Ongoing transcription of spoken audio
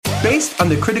Based on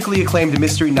the critically acclaimed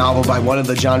mystery novel by one of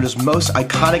the genre's most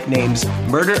iconic names,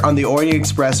 Murder on the Orient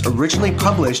Express, originally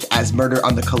published as Murder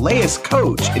on the Calais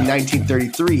Coach in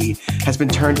 1933, has been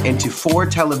turned into 4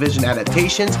 television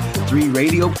adaptations, 3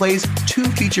 radio plays, 2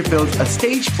 feature films, a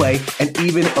stage play, and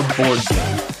even a board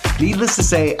game. Needless to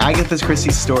say, Agatha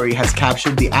Christie's story has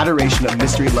captured the adoration of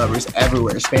mystery lovers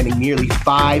everywhere, spanning nearly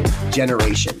 5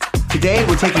 generations. Today,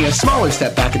 we're taking a smaller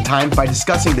step back in time by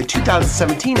discussing the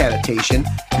 2017 adaptation,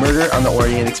 Murder on the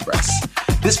Orient Express.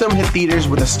 This film hit theaters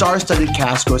with a star-studded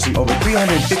cast grossing over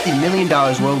 $350 million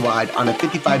worldwide on a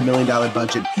 $55 million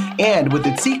budget, and with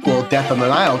its sequel, Death on the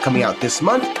Nile, coming out this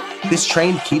month, this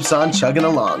train keeps on chugging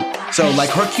along. So, like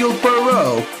Hercule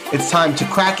Poirot, it's time to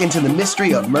crack into the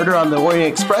mystery of Murder on the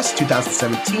Orient Express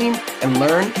 2017 and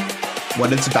learn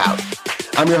what it's about.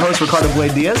 I'm your host, Ricardo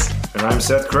Blade Diaz. And I'm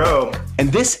Seth Crow.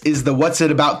 And this is the What's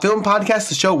It About Film Podcast,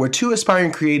 the show where 2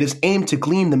 aspiring creatives aim to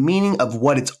glean the meaning of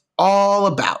what it's all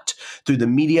about through the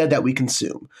media that we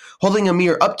consume, holding a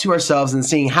mirror up to ourselves and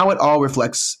seeing how it all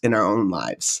reflects in our own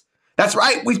lives. That's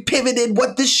right, we've pivoted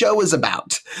what this show is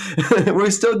about. We're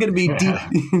still going to be deep.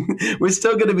 We're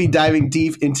still going to be diving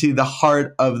deep into the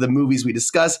heart of the movies we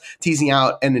discuss, teasing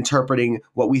out and interpreting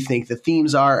what we think the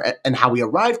themes are and how we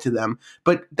arrive to them.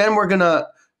 But then we're going to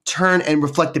turn and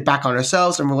reflect it back on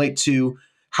ourselves and relate to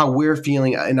how we're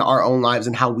feeling in our own lives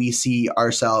and how we see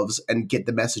ourselves and get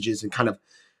the messages and kind of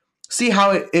see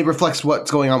how it reflects what's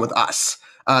going on with us.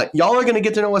 Y'all are going to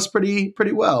get to know us pretty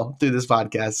well through this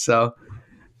podcast. So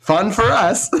fun for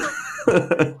us.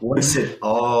 What's it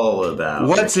all about?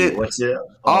 What's it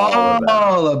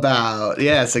all about?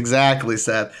 Yes, exactly,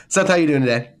 Seth. Seth, how you doing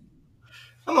today?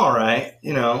 I'm all right.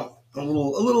 You know, a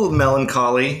little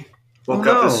melancholy. Woke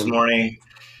up this morning.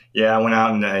 Yeah, I went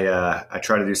out and I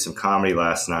tried to do some comedy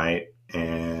last night,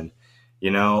 and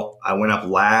I went up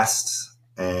last,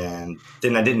 and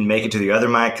then I didn't make it to the other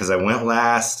mic because I went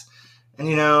last, and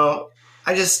I'm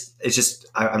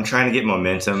trying to get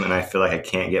momentum, and I feel like I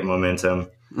can't get momentum.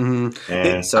 Mm-hmm.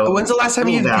 And so, when's the last time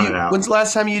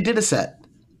you did a set?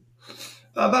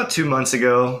 About 2 months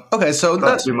ago. Okay, so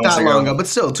not that long ago, but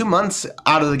still, 2 months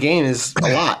out of the game is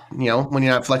a lot. When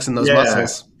you're not flexing those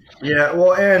muscles. Yeah,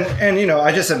 well, and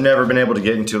I just have never been able to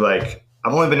get into I've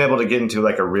only been able to get into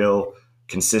a real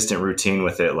consistent routine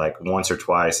with it once or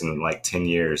twice in 10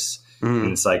 years. Mm.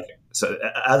 And it's so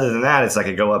other than that, it's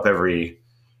I go up every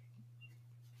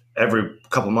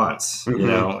couple months,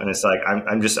 mm-hmm. And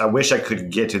it's I wish I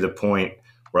could get to the point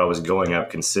where I was going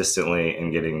up consistently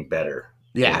and getting better.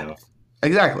 Yeah,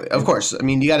 exactly. Of course. I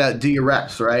mean, you got to do your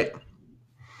reps, right?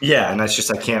 Yeah. And that's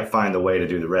just, I can't find the way to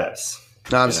do the reps.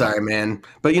 No, I'm sorry, man.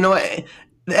 But you know what? At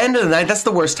the end of the night, that's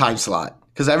the worst time slot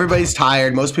because everybody's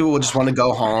tired. Most people will just want to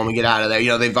go home and get out of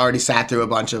there. They've already sat through a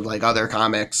bunch of other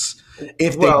comics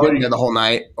if they've been there the whole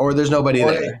night, or there's nobody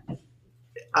there.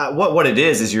 What it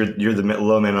is you're the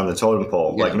low man on the totem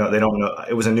pole. Yeah. No, they don't know.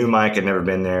 It was a new mic. I'd never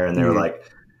been there, and they were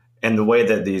and the way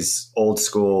that these old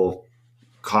school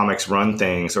comics run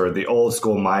things, or the old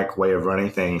school mic way of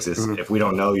running things, is if we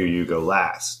don't know you, you go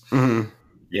last. Mm-hmm.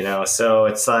 So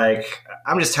it's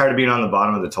I'm just tired of being on the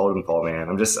bottom of the totem pole, man.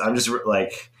 I'm just I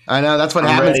know that's what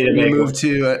happens when you move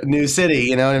to a new city.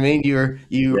 You know what I mean? You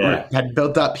had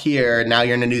built up here, and now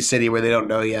you're in a new city where they don't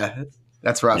know you.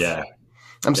 That's rough. Yeah.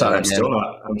 I'm sorry, I'm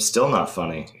still not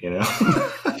funny,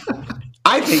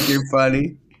 I think you're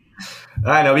funny.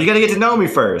 I know, but you got to get to know me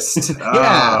first.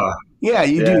 Yeah,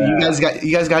 you do. You guys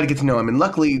got to get to know him. And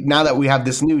luckily, now that we have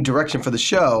this new direction for the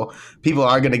show, people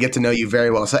are going to get to know you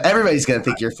very well. So everybody's going to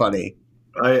think you're funny.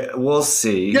 We'll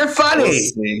see. You're funny. We'll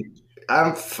see.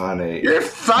 I'm funny. You're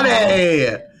funny.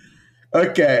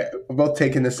 Okay, we're both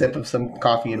taking a sip of some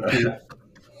coffee and tea.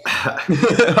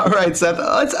 All right, Seth.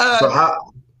 Let's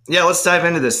dive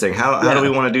into this thing. How do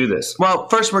we want to do this? Well,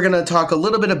 first we're going to talk a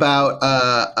little bit about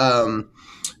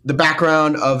the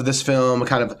background of this film,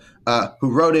 kind of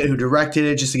who wrote it, who directed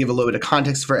it, just to give a little bit of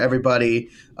context for everybody,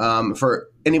 for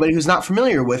anybody who's not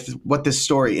familiar with what this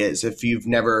story is, if you've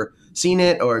never seen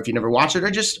it or if you never watched it or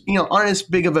just aren't as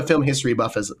big of a film history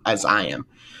buff as I am.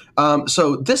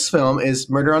 So this film is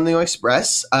Murder on the Orient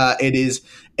Express. It is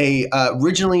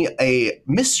originally a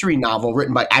mystery novel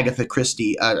written by Agatha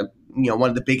Christie, one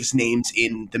of the biggest names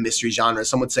in the mystery genre.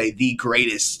 Some would say the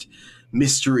greatest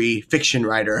mystery fiction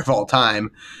writer of all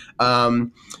time.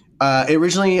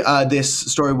 Originally,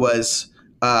 this story was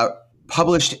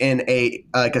published in a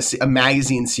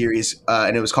magazine series,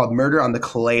 and it was called Murder on the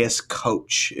Calais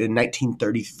Coach in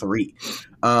 1933.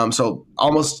 So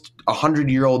almost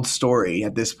 100-year-old story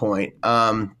at this point.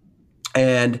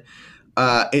 And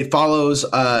It follows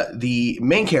the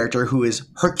main character, who is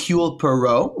Hercule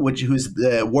Poirot, who's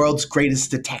the world's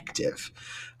greatest detective.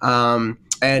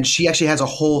 And she actually has a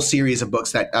whole series of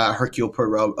books that Hercule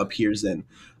Poirot appears in.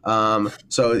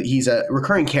 So he's a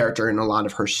recurring character in a lot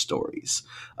of her stories.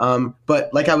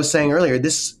 But like I was saying earlier,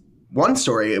 this one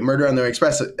story, Murder on the Orient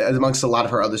Express, amongst a lot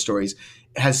of her other stories,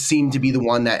 has seemed to be the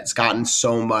one that's gotten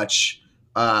so much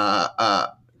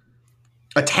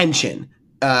attention.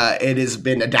 It has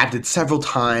been adapted several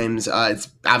times. It's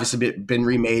obviously been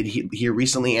remade here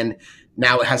recently, and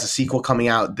now it has a sequel coming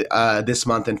out this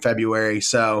month in February.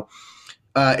 So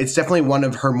it's definitely one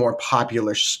of her more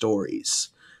popular stories.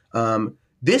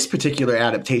 This particular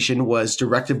adaptation was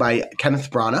directed by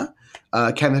Kenneth Branagh.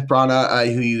 Kenneth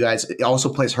Branagh, who you guys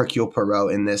also plays Hercule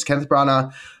Poirot in this. Kenneth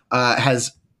Branagh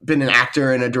has been an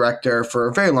actor and a director for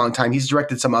a very long time. He's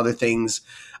directed some other things.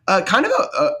 Kind of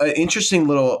an interesting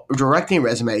little directing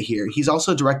resume here. He's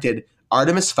also directed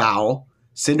Artemis Fowl,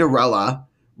 Cinderella,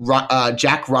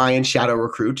 Jack Ryan, Shadow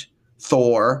Recruit,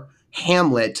 Thor,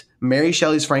 Hamlet, Mary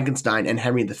Shelley's Frankenstein, and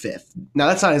Henry V. Now,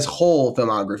 that's not his whole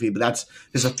filmography, but that's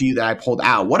just a few that I pulled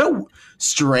out. What a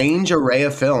strange array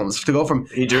of films to go from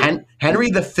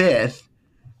Henry V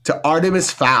to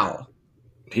Artemis Fowl.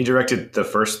 He directed the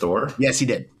first Thor? Yes, he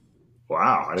did.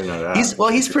 Wow, I didn't know that.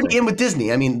 He's pretty in with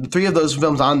Disney. I mean, 3 of those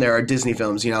films on there are Disney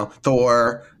films. You know,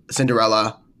 Thor,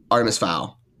 Cinderella, Artemis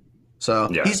Fowl. So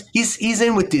yeah. he's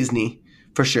in with Disney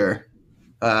for sure.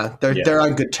 They're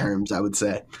on good terms, I would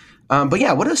say. But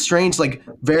yeah, what a strange,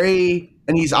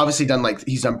 and he's obviously done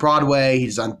he's done Broadway,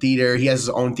 he's done theater, he has his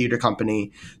own theater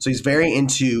company, so he's very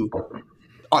into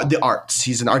the arts.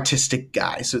 He's an artistic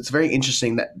guy, so it's very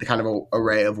interesting that the kind of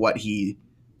array of what he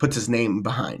puts his name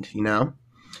behind, you know.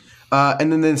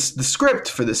 And then the script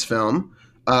for this film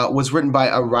was written by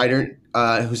a writer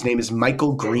whose name is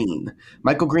Michael Green.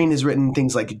 Michael Green has written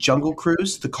things like Jungle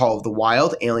Cruise, The Call of the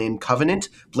Wild, Alien Covenant,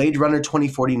 Blade Runner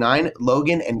 2049,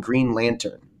 Logan, and Green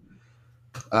Lantern.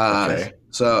 Okay.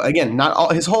 So again, not all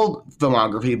his whole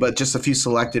filmography, but just a few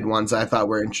selected ones I thought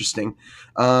were interesting.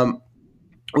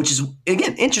 Which is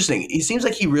again interesting. He seems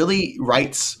like he really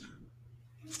writes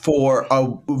for a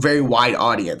very wide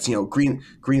audience. You know, Green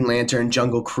Lantern,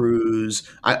 Jungle Cruise,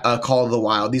 Call of the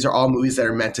Wild. These are all movies that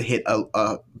are meant to hit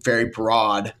a very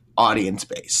broad audience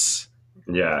base.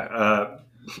 Yeah,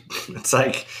 it's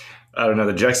like, I don't know,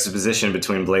 the juxtaposition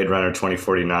between Blade Runner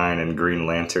 2049 and Green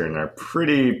Lantern are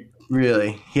pretty.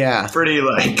 Really? Yeah. Pretty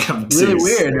obtuse. Really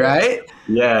weird, right?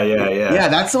 Yeah. Yeah,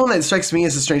 that's the one that strikes me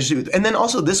as the strangest. And then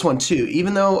also this one too,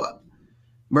 even though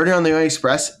Murder on the Orient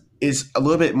Express is a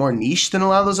little bit more niche than a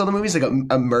lot of those other movies, like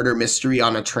a murder mystery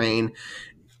on a train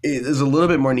is a little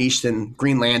bit more niche than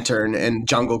Green Lantern and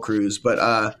Jungle Cruise.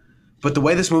 But the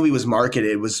way this movie was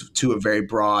marketed was to a very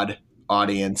broad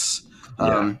audience.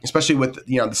 Especially with,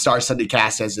 the star-studded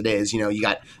cast as it is. You know, you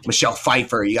got Michelle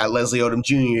Pfeiffer, you got Leslie Odom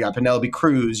Jr., you got Penelope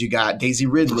Cruz, you got Daisy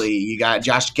Ridley, you got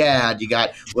Josh Gad, you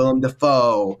got Willem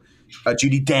Dafoe,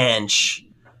 Judi Dench.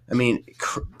 I mean,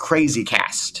 crazy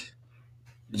cast.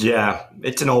 Yeah,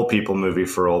 it's an old people movie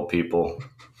for old people.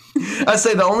 I'd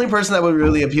say the only person that would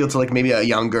really appeal to maybe a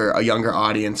younger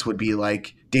audience would be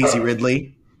Daisy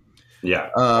Ridley.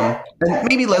 Yeah. And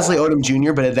maybe Leslie Odom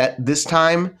Jr., but at this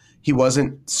time he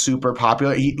wasn't super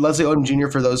popular. Leslie Odom Jr.,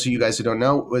 for those of you guys who don't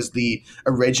know, was the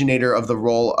originator of the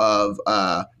role of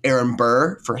Aaron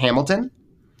Burr for Hamilton.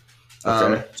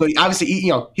 Okay. So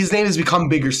obviously, his name has become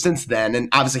bigger since then, and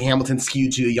obviously Hamilton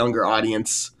skewed to a younger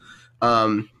audience.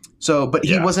 But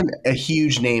he wasn't a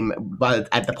huge name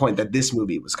at the point that this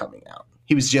movie was coming out.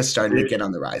 He was just starting to get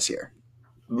on the rise here.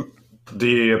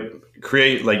 The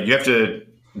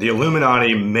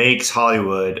Illuminati makes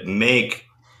Hollywood make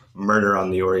Murder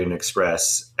on the Orient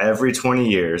Express every 20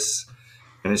 years,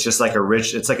 and it's just like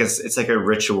it's like a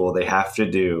ritual they have to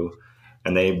do,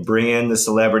 and they bring in the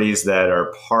celebrities that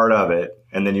are part of it,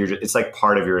 and then it's like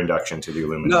part of your induction to the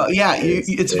Illuminati. No, yeah,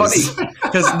 it's funny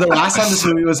because the last time this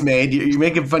movie was made, you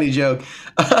make a funny joke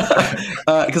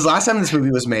because last time this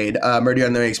movie was made, Murder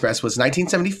on the Orient Express was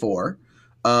 1974,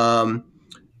 and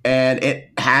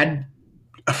it had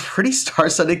a pretty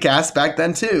star-studded cast back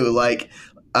then too.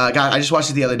 God, I just watched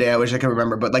it the other day. I wish I could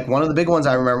remember, but one of the big ones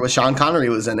I remember was Sean Connery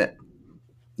was in it.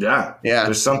 Yeah.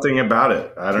 There's something about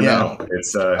it. I don't know.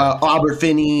 It's Albert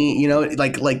Finney.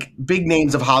 Big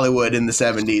names of Hollywood in the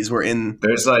 70s were in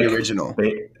the original.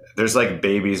 There's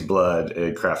baby's blood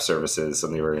at craft services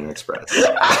on the Orient Express.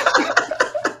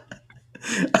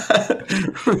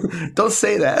 Don't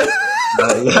say that.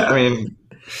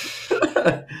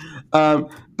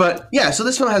 But yeah, so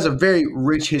this film has a very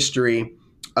rich history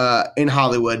in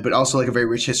Hollywood, but also a very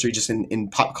rich history just in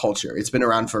pop culture. It's been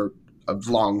around for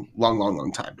a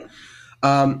long time.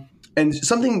 And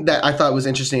something that I thought was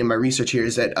interesting in my research here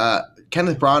is that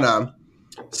Kenneth Branagh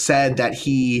said that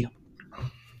he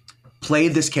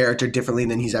played this character differently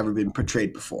than he's ever been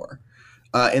portrayed before.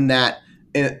 In that,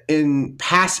 in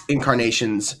past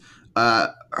incarnations,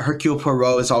 Hercule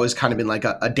Poirot has always kind of been like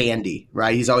a dandy,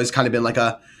 right? He's always kind of been like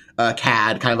a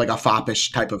cad, kind of like a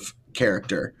foppish type of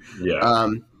character. Yeah.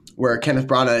 Where Kenneth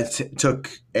Branagh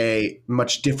took a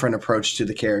much different approach to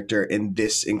the character in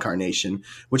this incarnation,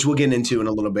 which we'll get into in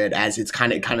a little bit as it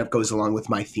kind of goes along with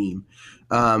my theme.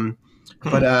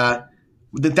 But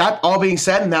with that all being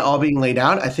said and that all being laid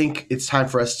out, I think it's time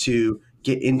for us to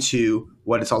get into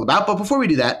what it's all about. But before we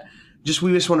do that,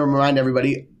 we just want to remind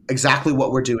everybody exactly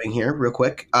what we're doing here real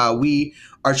quick. We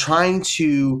are trying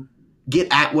to get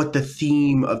at what the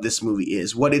theme of this movie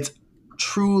is, what it's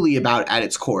truly about at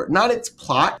its core, not its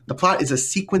plot. The plot is a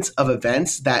sequence of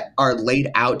events that are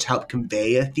laid out to help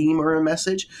convey a theme or a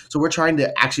message. So we're trying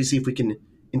to actually see if we can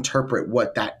interpret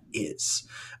what that is.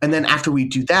 And then after we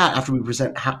do that, after we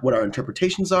present what our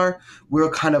interpretations are,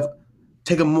 we'll kind of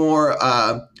take a more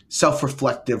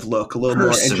self-reflective look, a little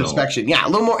more introspection. Yeah, a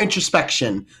little more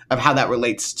introspection of how that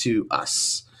relates to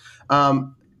us.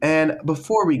 And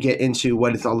before we get into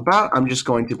what it's all about, I'm just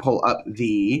going to pull up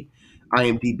the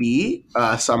IMDb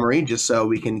summary just so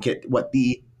we can get what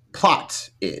the plot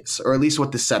is, or at least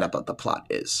what the setup of the plot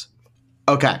is.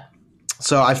 Okay,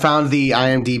 so I found the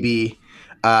IMDb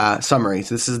summary.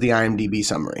 So this is the IMDb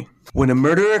summary. When a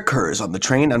murder occurs on the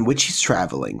train on which he's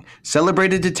traveling,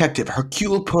 celebrated detective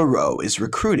Hercule Poirot is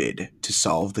recruited to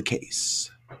solve the case.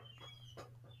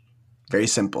 Very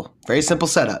simple. Very simple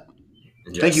setup.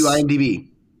 Yes. Thank you, IMDb.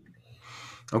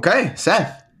 Okay,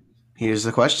 Seth, here's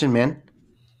the question, man.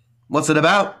 What's it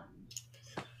about?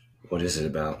 What is it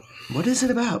about? What is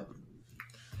it about?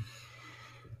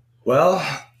 Well,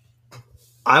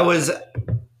 I was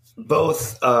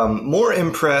both more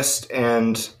impressed,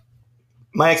 and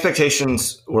my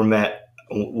expectations were met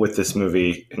with this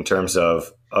movie in terms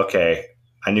of, okay,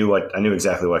 I knew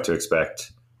exactly what to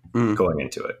expect going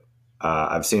into it.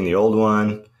 I've seen the old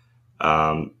one.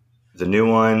 The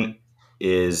new one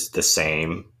is the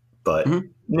same, but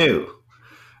new.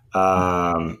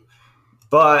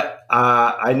 But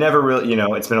I never really,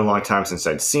 it's been a long time since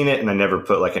I'd seen it, and I never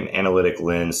put like an analytic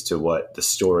lens to what the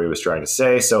story was trying to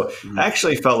say. So I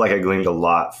actually felt like I gleaned a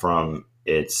lot from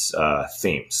its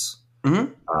themes.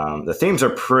 The themes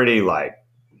are pretty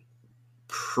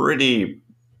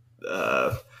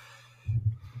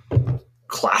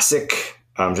classic,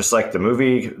 just like the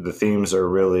movie. The themes are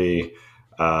really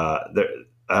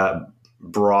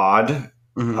broad.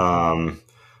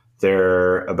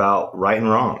 They're about right and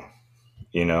wrong.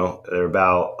 They're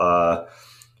about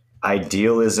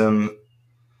idealism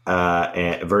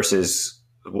versus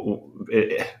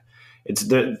it's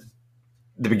the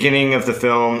beginning of the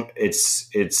film. It's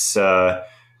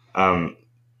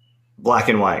black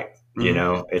and white.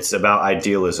 It's about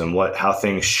idealism, how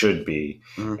things should be,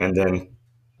 and then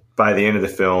by the end of the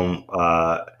film,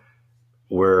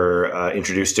 we're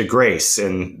introduced to grace,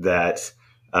 and that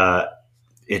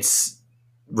it's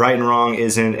right and wrong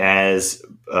isn't as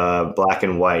black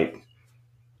and white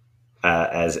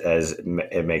as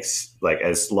it makes,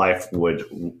 as life would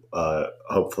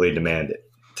hopefully demand it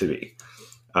to be.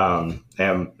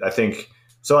 And I think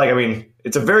so.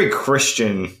 It's a very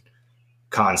Christian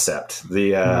concept.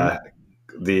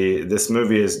 This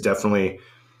movie is definitely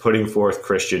putting forth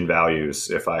Christian values,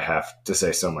 if I have to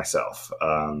say so myself.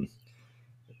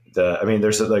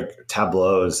 There's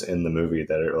tableaus in the movie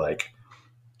that are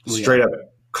straight up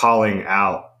calling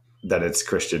out that it's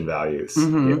Christian values.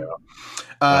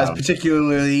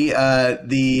 Particularly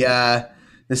the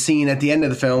scene at the end of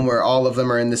the film where all of them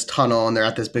are in this tunnel and they're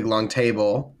at this big long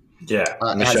table. Yeah,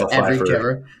 Michelle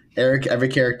Pfeiffer. Every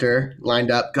character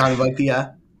lined up, kind of like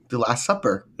the Last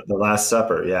Supper. The Last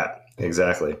Supper, yeah,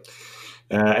 exactly.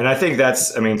 And I think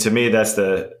to me, that's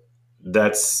the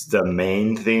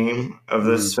main theme of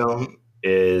this film,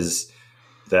 is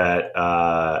that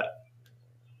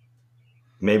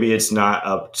maybe it's not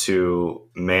up to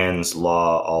man's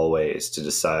law always to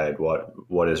decide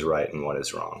what is right and what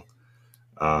is wrong.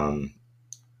 I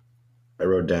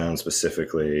wrote down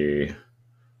specifically,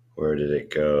 where did it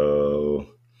go?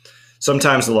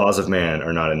 Sometimes the laws of man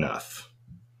are not enough.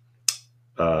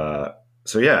 That's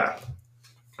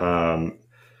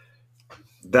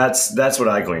what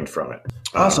I gleaned from it.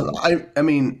 Awesome. I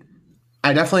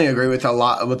definitely agree with a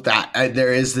lot with that.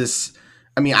 There is this.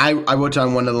 I wrote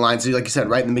down one of the lines, like you said,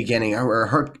 right in the beginning, where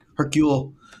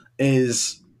Hercule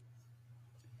is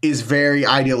very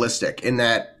idealistic in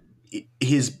that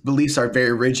his beliefs are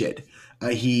very rigid.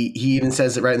 He even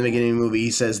says it right in the beginning of the movie.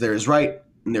 He says there is right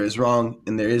and there is wrong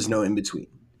and there is no in between.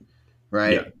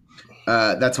 Right.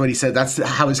 Yeah. That's what he said. That's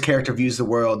how his character views the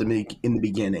world in the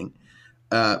beginning.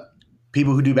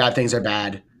 People who do bad things are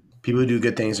bad. People who do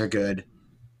good things are good.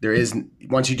 There is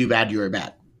once you do bad, you are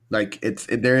bad. Like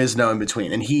there is no in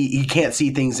between, and he can't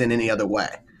see things in any other way.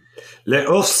 Les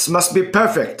oafs must be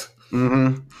perfect.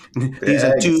 Mm-hmm. These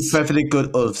are two perfectly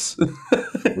good oafs.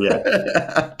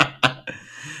 Yeah.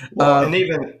 Well, and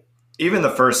even the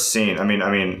first scene. I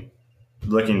mean,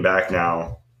 looking back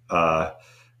now,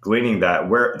 gleaning that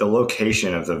where the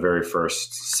location of the very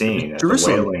first scene at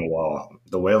Jerusalem.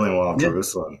 the Wailing Wall of Yeah.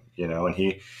 Jerusalem.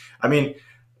 I mean,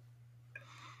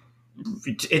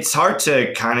 it's hard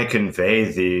to kind of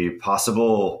convey the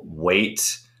possible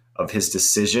weight of his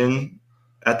decision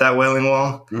at that Wailing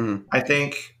Wall. Mm-hmm. I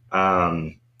think.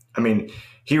 I mean,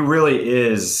 he really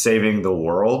is saving the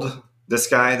world. This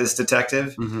guy, this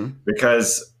detective,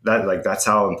 because that's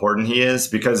how important he is.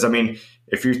 Because I mean,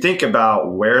 if you think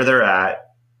about where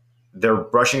they're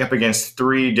brushing up against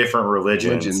 3 different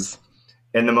religions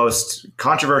in the most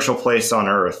controversial place on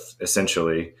earth,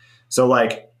 essentially. So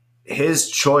like his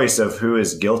choice of who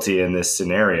is guilty in this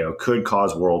scenario could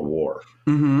cause world war.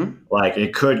 Mm-hmm. Like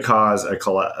it could cause a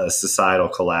societal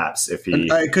collapse if he.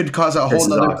 It could cause a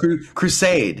whole other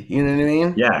crusade. You know what I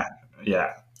mean? Yeah,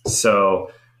 yeah.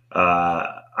 So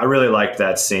I really liked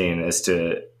that scene as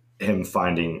to him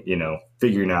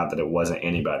figuring out that it wasn't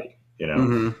anybody.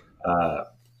 It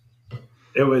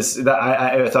was that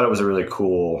I thought it was a really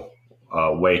cool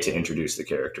way to introduce the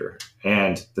character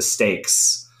and the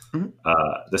stakes.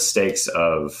 The stakes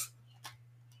of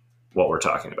what we're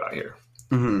talking about here.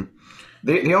 Mm-hmm.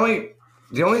 The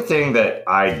only thing that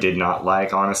I did not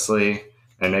like, honestly,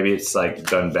 and maybe it's like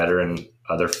done better in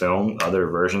other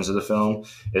versions of the film,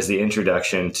 is the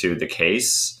introduction to the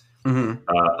case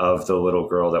of the little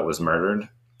girl that was murdered.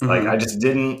 Mm-hmm. Like I just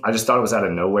thought it was out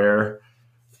of nowhere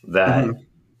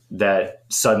that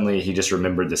suddenly he just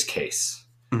remembered this case.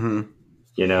 Mm-hmm.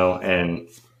 And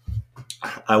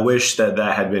I wish that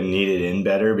had been needed in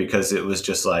better, because it was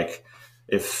just like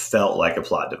it felt like a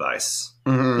plot device.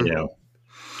 Mm-hmm.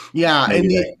 Yeah, in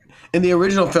the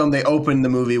original film, they opened the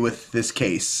movie with this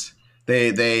case.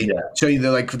 They show you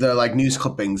the news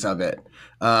clippings of it.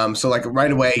 So like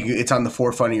right away, it's on the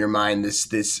forefront of your mind.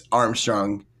 This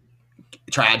Armstrong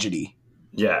tragedy.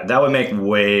 Yeah, that would make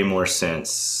way more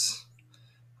sense.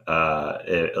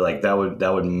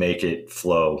 That would make it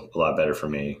flow a lot better for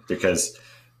me, because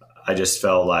I just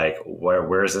felt like,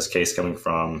 where is this case coming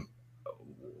from?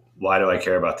 Why do I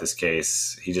care about this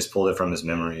case? He just pulled it from his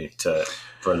memory to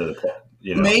further the plot.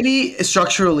 Maybe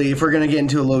structurally, if we're going to get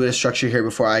into a little bit of structure here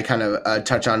before I kind of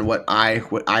touch on what I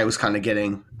was kind of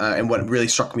getting and what really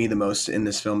struck me the most in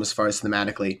this film as far as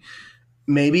thematically,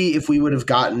 maybe if we would have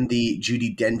gotten the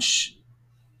Judi Dench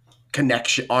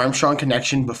Armstrong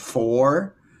connection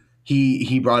before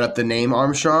he brought up the name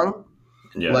Armstrong,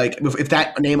 like if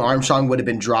that name Armstrong would have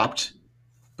been dropped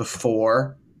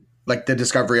before, like the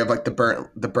discovery of like the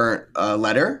burnt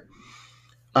letter.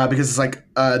 Because it's like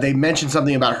they mentioned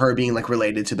something about her being like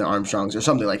related to the Armstrongs or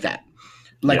something like that.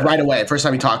 Like right away, first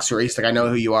time he talks to her, he's like, "I know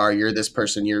who you are. You're this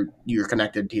person. You're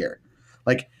connected here."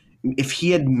 Like if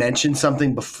he had mentioned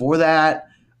something before that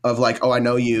of like, "Oh, I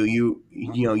know you.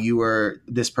 You were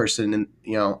this person, and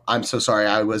I'm so sorry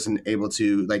I wasn't able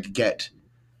to like get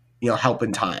help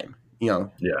in time.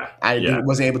 I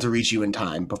wasn't able to reach you in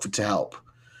time to help."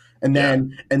 And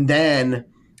then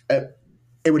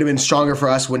it would have been stronger for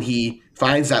us when he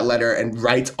finds that letter and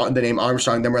writes on the name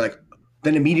Armstrong.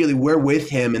 Then immediately we're with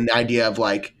him in the idea of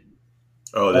like,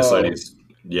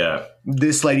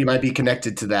 this lady might be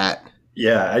connected to that.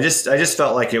 Yeah, I just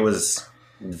felt like it was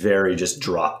very just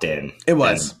dropped in. It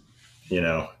was,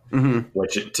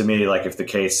 which to me, like if the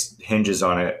case hinges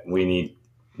on it, we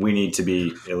need to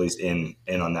be at least in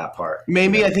on that part.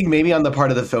 Maybe I think maybe on the part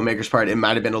of the filmmaker's part, it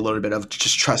might have been a little bit of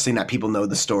just trusting that people know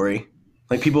the story.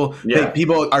 Like people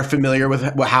are familiar with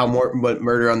what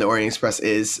Murder on the Orient Express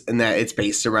is, and that it's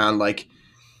based around like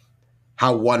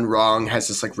how one wrong has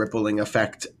this like rippling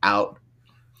effect out.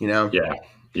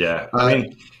 Yeah. I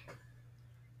mean,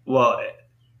 well,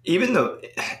 even though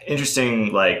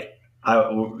interesting, like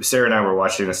Sarah and I were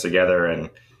watching this together, and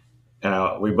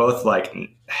we both like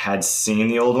had seen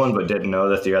the old one, but didn't know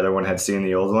that the other one had seen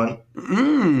the old one.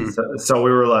 So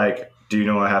we were like, "Do you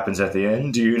know what happens at the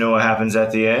end? Do you know what happens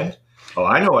at the end?" Oh,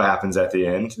 I know what happens at the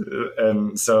end.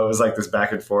 And so it was like this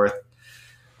back and forth.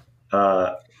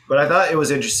 But I thought it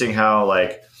was interesting how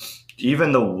like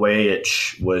even the way it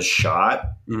was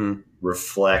shot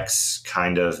reflects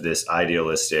kind of this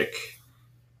idealistic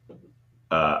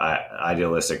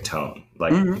idealistic tone.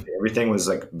 Like everything was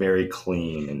like very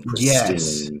clean and Yes.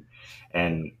 pristine,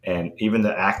 and even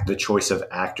the choice of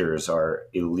actors are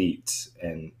elite,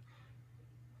 and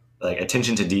like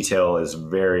attention to detail is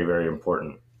very, very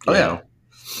important. Oh You yeah. know,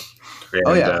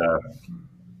 Oh and yeah.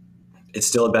 it's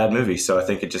still a bad movie, so I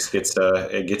think it just gets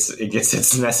it gets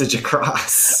its message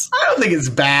across. I don't think it's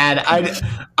bad.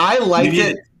 I liked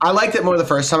it. I liked it more the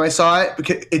first time I saw it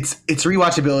because its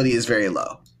rewatchability is very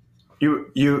low.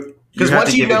 You Because have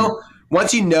to give it.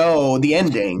 once you know the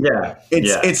ending, Yeah,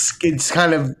 it's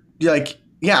kind of like,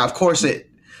 yeah, of course it.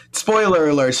 Spoiler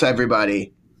alerts,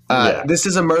 everybody. Yeah. This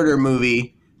is a murder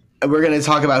movie, and we're going to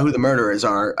talk about who the murderers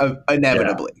are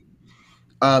inevitably.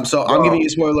 So I'm giving you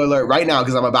a spoiler alert right now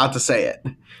because I'm about to say it.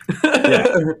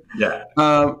 Yeah.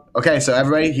 Okay, so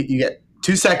everybody, you get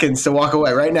 2 seconds to walk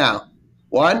away right now.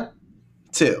 1,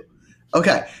 2.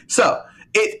 Okay, so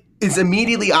it is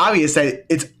immediately obvious that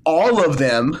it's all of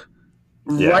them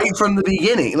right from the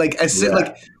beginning. Like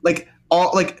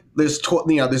all like there's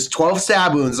there's 12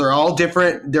 stab wounds. They're all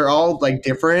different. They're all like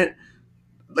different.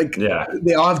 Like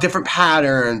they all have different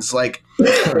patterns. Like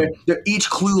they're each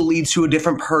clue leads to a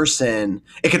different person.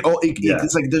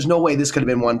 It's like there's no way this could have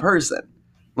been one person.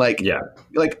 Like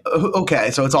okay,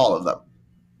 so it's all of them,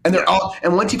 and they're all.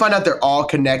 And once you find out they're all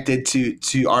connected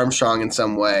to Armstrong in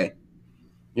some way,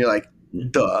 you're like,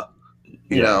 duh,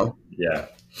 you know,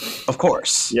 of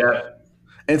course,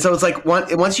 And so it's like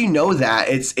once you know that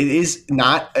it is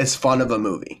not as fun of a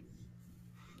movie,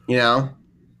 you know.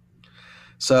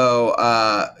 So,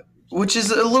 which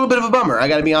is a little bit of a bummer. I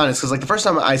got to be honest, because like the first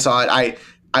time I saw it,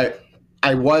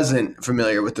 I wasn't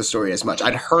familiar with the story as much.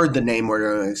 I'd heard the name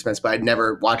Orient Express, but I'd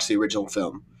never watched the original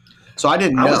film, so I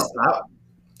didn't know.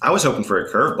 I was hoping for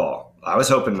a curveball. I was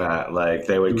hoping that like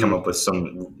they would come up with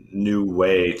some new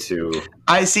way to.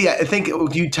 I see. I think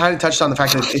you kind of touched on the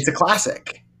fact that it's a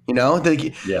classic. You know,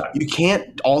 you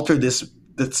can't alter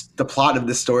the plot of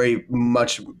this story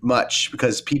much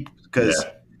because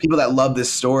people that love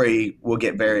this story will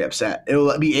get very upset. It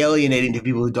will be alienating to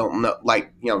people who don't know,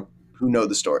 who know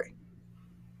the story.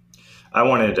 I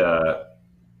wanted the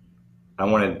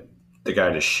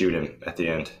guy to shoot him at the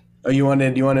end. Oh, you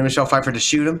wanted Michelle Pfeiffer to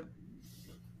shoot him?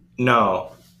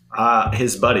 No,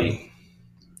 his buddy.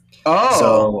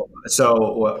 Oh,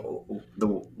 so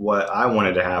what I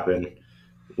wanted to happen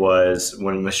was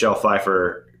when Michelle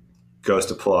Pfeiffer goes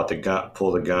to pull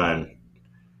the gun,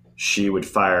 she would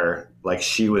fire like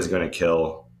she was going to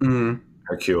kill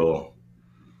Hercule,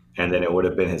 and then it would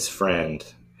have been his friend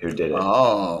who did it.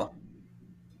 Oh,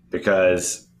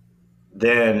 because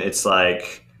then it's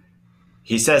like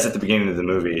he says at the beginning of the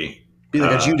movie, be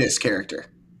like a Judas character,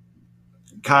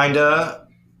 kinda,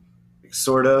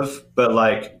 sort of, but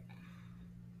like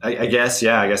I guess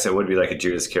it would be like a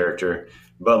Judas character,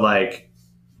 but like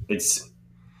it's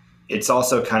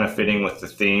also kind of fitting with the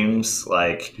themes.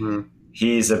 Like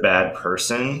he's a bad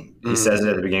person. He says it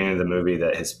at the beginning of the movie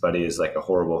that his buddy is like a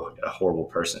horrible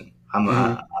person. I'm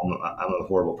a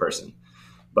horrible person,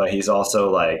 but he's also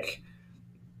like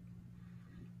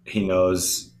he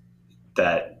knows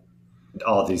that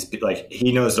all these people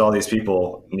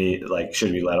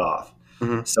should be let off.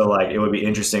 So like it would be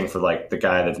interesting for like the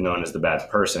guy that's known as the bad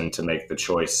person to make the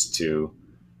choice to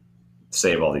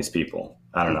save all these people.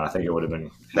 I don't know. I think it would have been.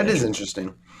 That is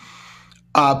interesting.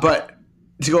 But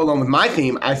to go along with my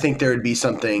theme, I think there would be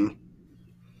something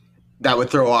that would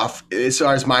throw off as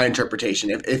far as my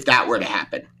interpretation if that were to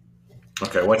happen.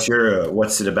 Okay,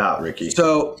 what's it about, Ricky?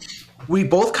 So we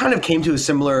both kind of came to a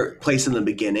similar place in the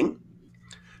beginning,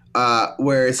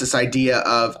 where it's this idea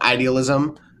of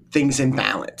idealism, things in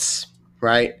balance,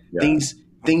 right? Yeah.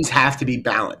 Things have to be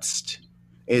balanced.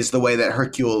 Is the way that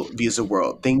Hercule views the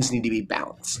world. Things need to be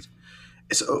balanced.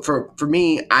 So for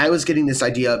me, I was getting this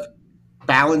idea of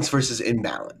balance versus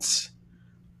imbalance.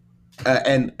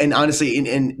 And honestly,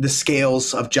 in the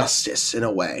scales of justice, in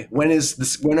a way, when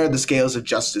are the scales of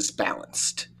justice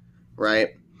balanced, right?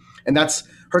 And that's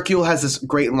Hercule has this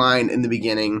great line in the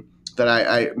beginning that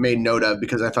I made note of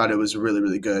because I thought it was really,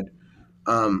 really good.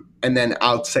 And then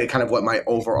I'll say kind of what my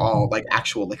overall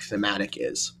actual thematic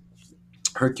is.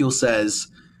 Hercule says,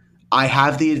 "I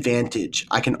have the advantage.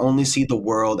 I can only see the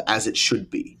world as it should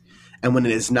be, and when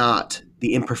it is not,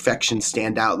 the imperfections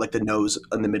stand out like the nose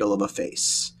in the middle of a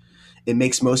face. It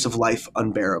makes most of life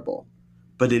unbearable,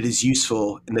 but it is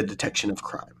useful in the detection of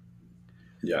crime."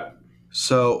 Yeah.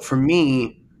 So for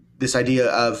me, this idea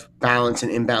of balance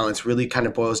and imbalance really kind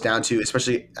of boils down to,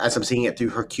 especially as I'm seeing it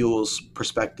through Hercule's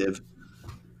perspective,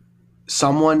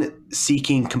 someone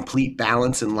seeking complete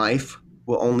balance in life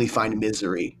will only find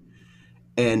misery.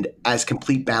 And as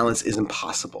complete balance is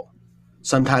impossible.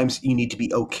 sometimes you need to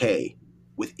be okay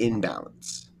with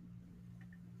imbalance.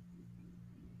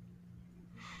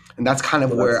 And that's kind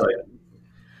of So where that's like,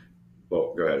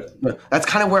 well, go ahead. that's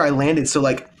kind of where I landed. So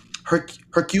like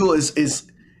Hercule is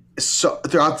so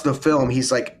throughout the film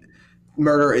he's like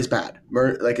murder is bad.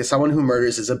 Like as someone who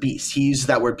murders is a beast. He uses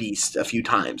that word beast a few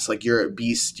times. Like you're a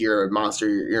beast, you're a monster,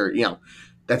 you're you know,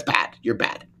 that's bad. You're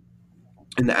bad.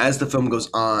 And as the film goes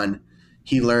on,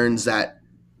 he learns that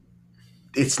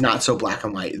it's not so black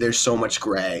and white. There's so much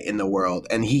gray in the world,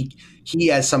 and he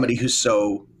as somebody who's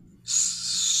so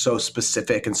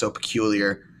specific and so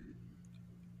peculiar,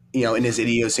 you know, in his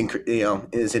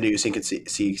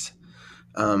idiosyncrasies.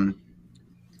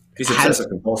 He's obsessive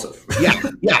compulsive.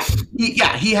 He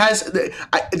has.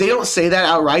 They don't say that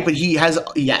outright, but he has.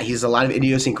 Yeah, he's a lot of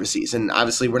idiosyncrasies, and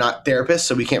obviously we're not therapists,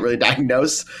 so we can't really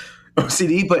diagnose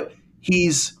OCD. But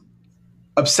he's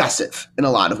obsessive in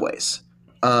a lot of ways.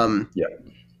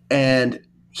 And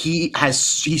he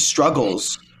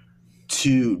struggles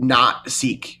to not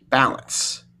seek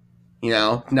balance, you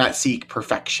know, not seek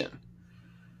perfection,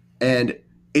 and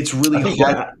it's really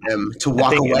hard for him to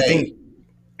walk away.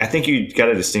 I think you got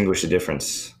to distinguish the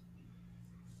difference.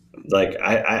 Like,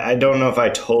 I don't know if I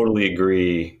totally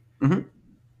agree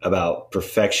about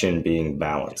perfection being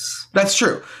balance. That's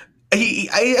true.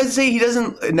 I'd say he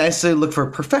doesn't necessarily look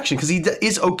for perfection because he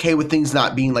is okay with things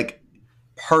not being like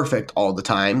perfect all the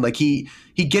time. Like he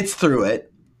gets through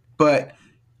it, but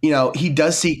you know, he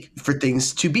does seek for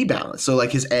things to be balanced. So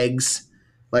like his eggs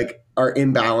like are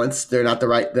imbalanced. They're not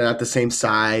the same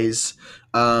size.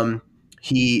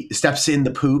 He steps in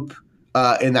the poop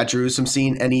in that Jerusalem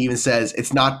scene, and he even says,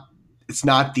 it's not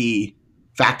the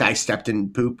fact I stepped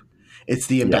in poop, it's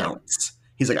the imbalance.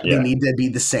 He's like, they need to be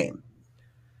the same.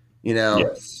 You know?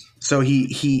 Yes. So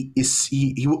he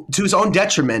to his own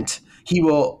detriment, he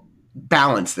will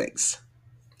balance things.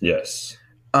 Yes.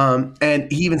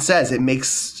 And he even says it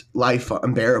makes life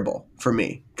unbearable for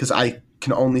me because I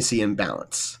can only see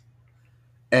imbalance.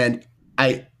 And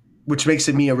which makes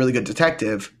me a really good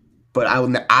detective, but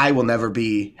I will never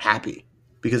be happy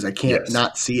because I can't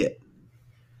not see it.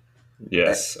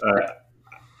 Yes.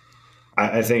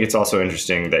 I think it's also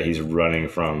interesting that he's running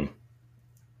from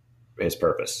his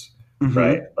purpose,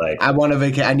 right? Like, I want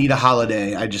to I need a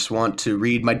holiday. I just want to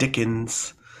read my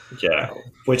Dickens. Yeah,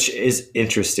 which is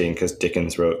interesting because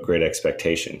Dickens wrote Great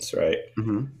Expectations, right?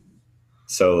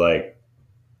 So, like,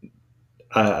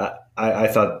 I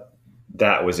thought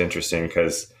that was interesting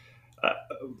because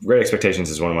Great Expectations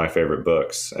is one of my favorite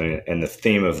books, and the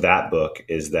theme of that book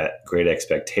is that great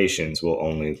expectations will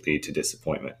only lead to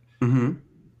disappointment.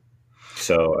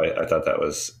 So I thought that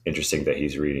was interesting that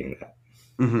he's reading that.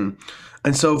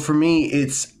 And so for me,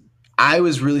 I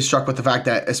was really struck with the fact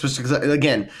that, especially because,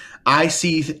 again, I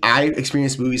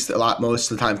experience movies a lot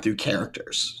most of the time through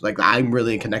characters. Like I'm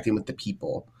really connecting with the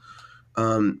people.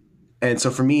 And so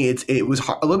for me, it was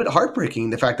a little bit heartbreaking.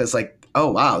 The fact that it's like,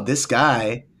 oh wow, this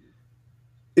guy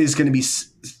is going to be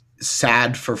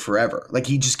sad for forever. Like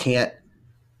he just can't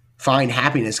find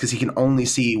happiness because he can only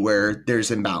see where there's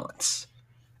imbalance.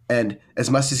 And as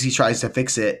much as he tries to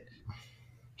fix it,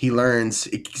 he learns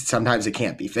sometimes it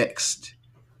can't be fixed.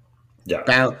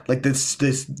 Yeah. Like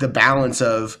the balance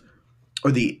of,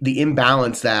 or the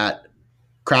imbalance that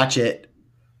Cratchit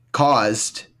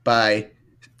caused by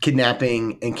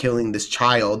kidnapping and killing this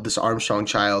child, this Armstrong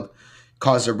child,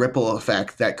 caused a ripple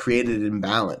effect that created an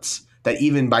imbalance that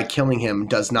even by killing him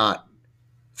does not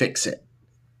fix it.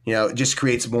 You know, it just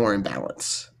creates more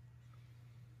imbalance.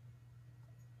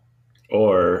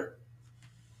 Or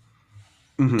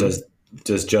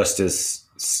does justice?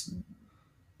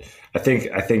 I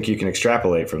think you can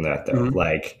extrapolate from that though.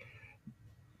 Like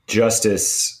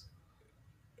justice,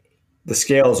 the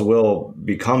scales will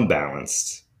become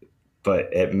balanced,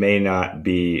 but it may not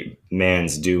be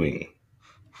man's doing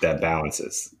that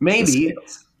balances. Maybe.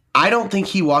 I don't think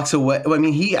he walks away. I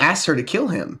mean, he asked her to kill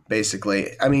him, basically.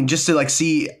 I mean, just to like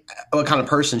see what kind of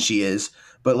person she is.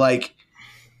 But like,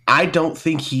 I don't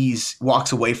think he's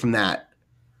walks away from that.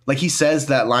 Like he says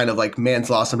that line of like man's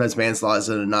law, sometimes man's law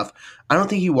isn't enough. I don't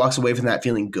think he walks away from that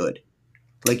feeling good.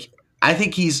 Like I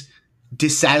think he's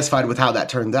dissatisfied with how that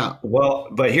turned out. Well,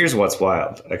 but here's what's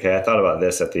wild. Okay, I thought about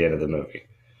this at the end of the movie.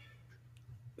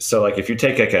 So like if you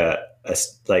take like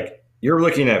like you're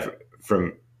looking at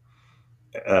from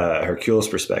Hercule's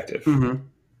perspective,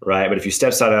 right? But if you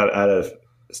step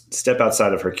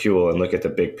outside of Hercule and look at the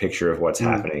big picture of what's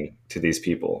happening to these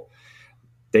people,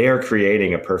 they are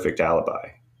creating a perfect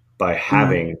alibi by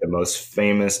having the most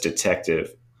famous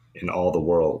detective in all the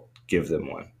world give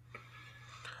them one.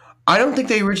 I don't think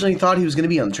they originally thought he was going to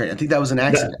be on the train. I think that was an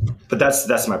accident. But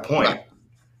that's my point. Right.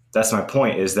 that's my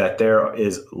point, is that there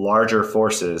is larger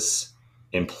forces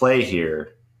in play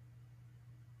here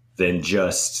than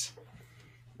just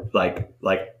like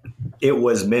it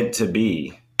was meant to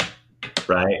be,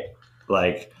 right?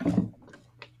 Like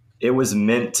it was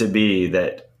meant to be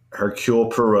that Hercule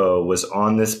Poirot was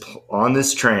on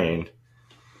this train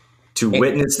to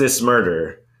witness this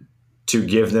murder, to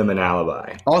give them an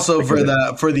alibi. Also for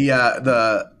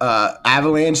the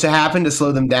avalanche to happen to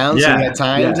slow them down, so he had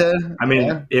time to. I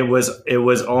mean, it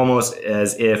was almost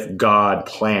as if God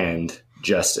planned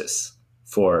justice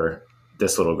for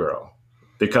this little girl,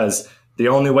 because the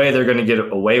only way they're going to get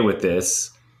away with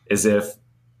this is if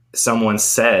someone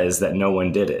says that no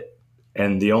one did it,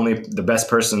 and the best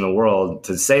person in the world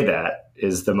to say that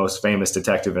is the most famous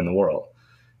detective in the world.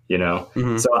 You know,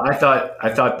 so I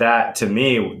thought that, to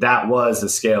me, that was the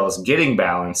scales getting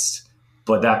balanced,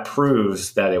 but that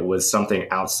proves that it was something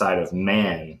outside of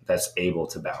man that's able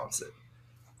to balance it.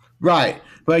 Right.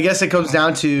 But I guess it comes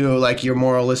down to like your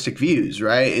moralistic views,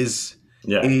 right? Is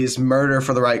murder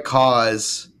for the right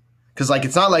cause? Because like,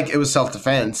 it's not like it was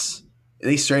self-defense.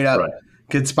 They straight up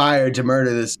conspired to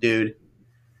murder this dude.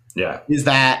 Yeah. Is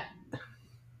that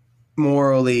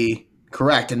morally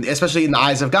correct? And especially in the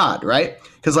eyes of God, right?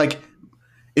 Because like,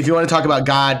 if you want to talk about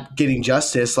God getting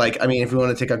justice, like, I mean, if you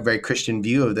want to take a very Christian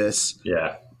view of this,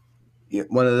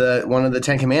 one of the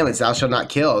 10 Commandments, thou shalt not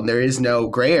kill, and there is no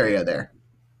gray area there.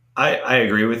 I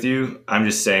agree with you. I'm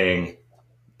just saying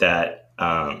that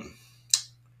I'm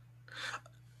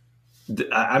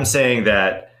saying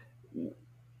that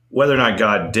whether or not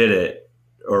God did it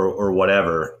or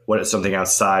whatever, what something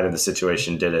outside of the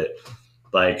situation did it,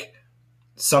 like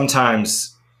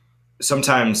sometimes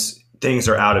things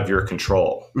are out of your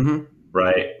control,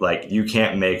 right? Like you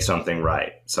can't make something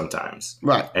right sometimes.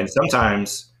 Right. And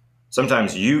sometimes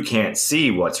you can't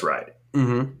see what's right.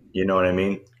 You know what I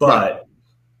mean? But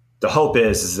the hope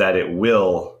is that it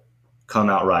will come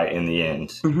out right in the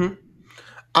end.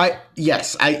 I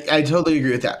totally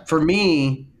agree with that. For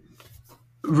me,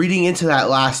 reading into that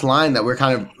last line that we're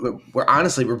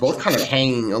both kind of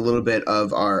hanging a little bit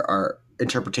of our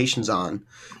interpretations on,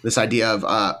 this idea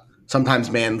of sometimes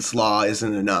man's law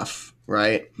isn't enough,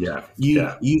 right?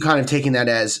 You kind of taking that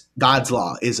as God's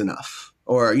law is enough,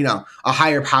 or a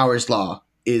higher power's law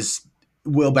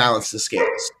will balance the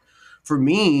scales. For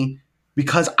me,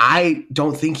 because I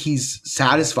don't think he's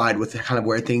satisfied with kind of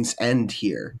where things end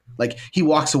here. Like he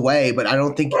walks away, but I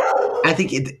think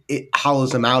it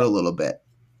hollows him out a little bit.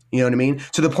 You know what I mean?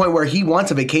 To the point where he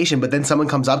wants a vacation, but then someone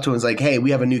comes up to him and is like, hey,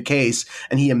 we have a new case.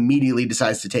 And he immediately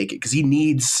decides to take it because he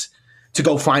needs to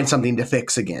go find something to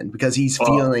fix again because he's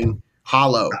feeling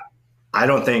hollow. I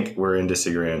don't think we're in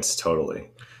disagreement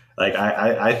totally. Like,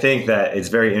 I think that it's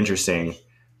very interesting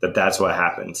that that's what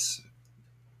happens.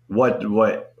 What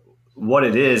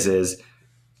it is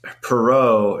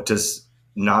Poirot does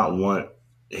not want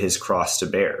his cross to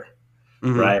bear,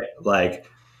 right? Like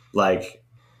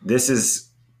this is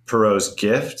Poirot's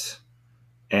gift,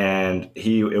 and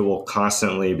it will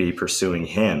constantly be pursuing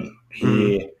him.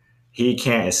 He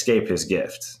can't escape his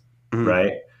gift,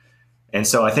 right? And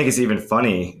so I think it's even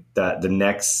funny that the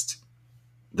next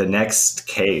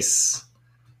case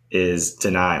is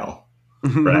denial,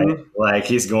 right? Like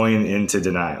he's going into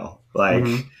denial, like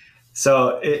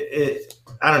so. It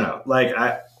I don't know. Like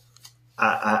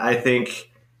I think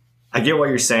I get what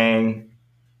you're saying.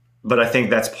 But I think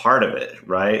that's part of it,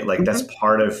 right? Like that's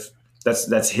part of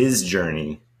that's his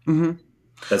journey.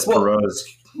 That's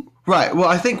Poirot's. Right. Well,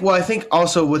 I think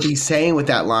also what he's saying with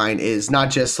that line is not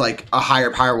just like a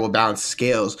higher power will balance the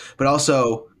scales, but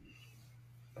also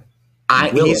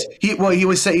he's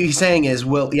saying is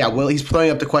he's throwing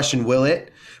up the question, will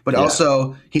it? But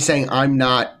also he's saying I'm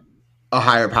not a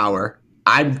higher power.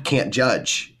 I can't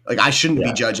judge. Like I shouldn't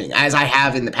be judging, as I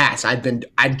have in the past.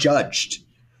 I've judged.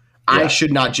 I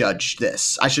should not judge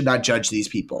this. I should not judge these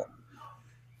people.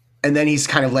 And then he's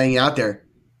kind of laying out there,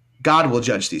 God will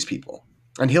judge these people.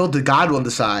 And God will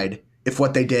decide if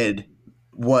what they did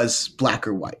was black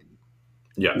or white.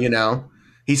 Yeah.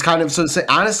 He's kind of, so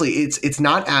honestly, it's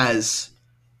not as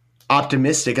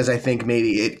optimistic as I think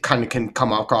maybe it kind of can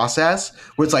come across as,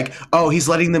 where it's like, oh, he's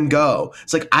letting them go.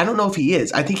 It's like, I don't know if he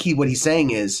is. I think what he's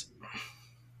saying is,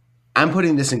 I'm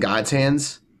putting this in God's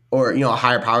hands or, a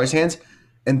higher power's hands,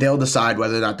 and they'll decide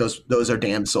whether or not those are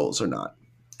damned souls or not.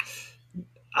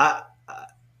 I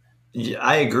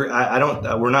agree. I don't.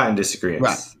 We're not in disagreement.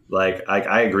 Right. Like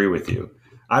I agree with you.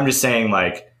 I'm just saying,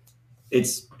 like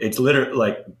it's literally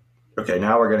like, okay,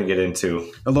 now we're gonna get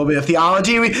into a little bit of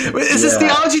theology. Is this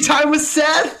theology time with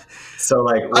Seth? So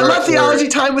like, I love theology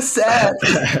time with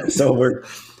Seth. So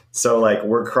So like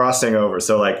we're crossing over.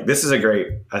 So like this is a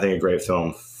great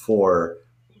film for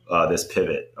this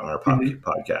pivot on our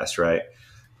podcast, right?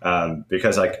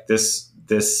 Because like this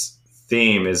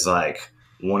theme is like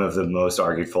one of the most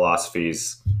argued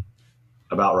philosophies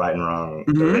about right and wrong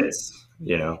there is,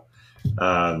 you know.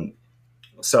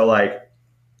 So like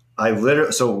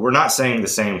so we're not saying the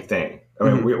same thing. I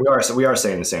mean, we are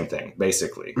saying the same thing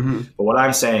basically. But what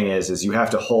I'm saying is you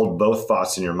have to hold both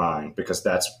thoughts in your mind, because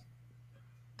that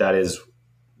is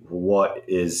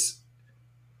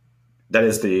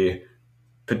the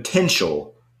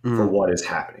potential for what is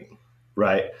happening,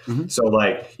 right? So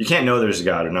like you can't know there's a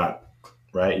God or not,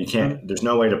 right? You can't. There's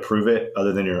no way to prove it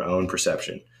other than your own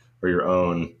perception or your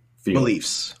own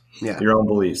beliefs. Your own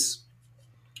beliefs.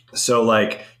 So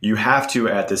like you have to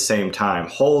at the same time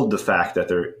hold the fact that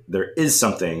there is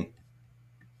something.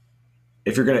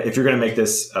 If you're gonna make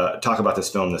this talk about this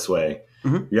film this way,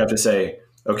 you have to say,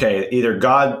 okay, either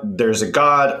there's a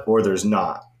God or there's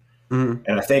not. And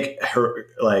I think Perot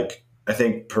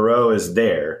is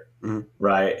there,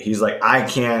 right? He's like, I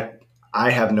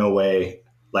have no way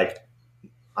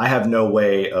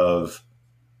of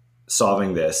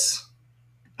solving this.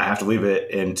 I have to leave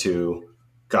it into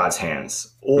God's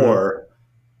hands, or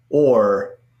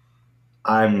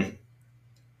I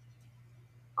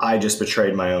just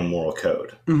betrayed my own moral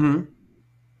code.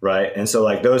 Right. And so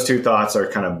like those two thoughts are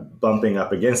kind of bumping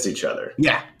up against each other.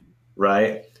 Yeah.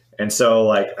 Right. And so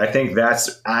like, I think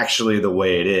that's actually the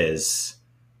way it is.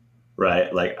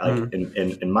 Right. Like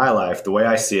in my life, the way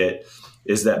I see it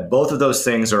is that both of those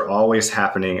things are always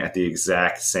happening at the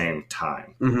exact same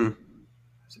time.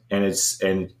 And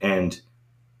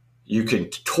you can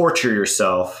torture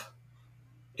yourself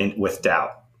with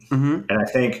doubt. And I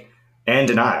think, and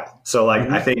denial. So like,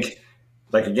 I think,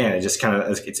 like, again, it just kind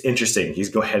of, it's interesting.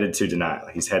 He's headed to denial.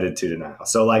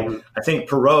 So like, I think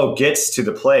Perot gets to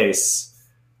the place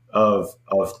of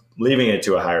leaving it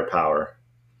to a higher power,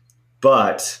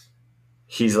 but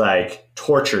he's like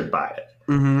tortured by it.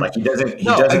 Like he doesn't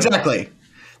exactly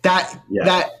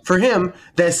that for him,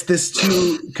 this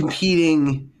two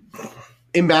competing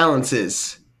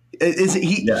imbalances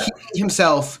he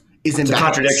himself is in a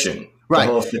contradiction. Right.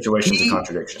 The whole situation is a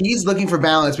contradiction. He's looking for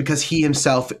balance because he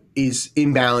himself is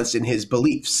imbalanced in his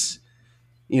beliefs,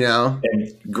 you know?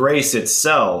 And grace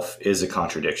itself is a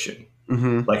contradiction.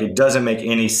 Like it doesn't make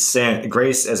any sense.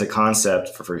 Grace as a concept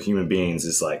for human beings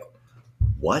is like,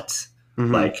 what?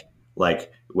 Like,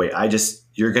 wait,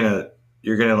 you're going to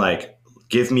like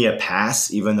give me a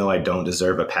pass even though I don't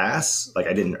deserve a pass. Like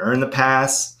I didn't earn the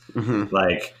pass.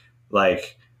 Like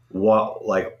what,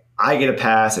 like, I get a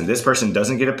pass and this person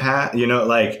doesn't get a pass, you know,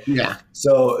 like,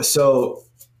 so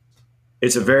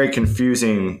it's a very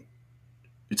confusing,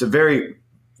 it's a very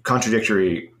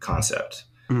contradictory concept,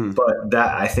 but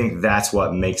I think that's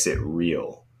what makes it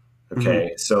real.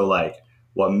 Okay. So like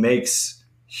what makes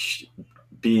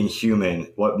being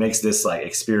human, what makes this like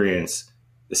experience,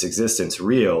 this existence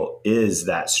real is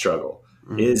that struggle,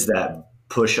 is that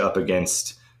push up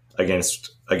against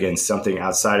something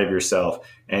outside of yourself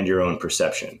and your own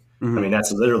perception. I mean,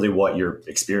 that's literally what you're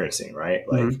experiencing, right?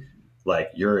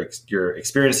 Like you're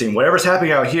experiencing whatever's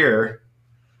happening out here,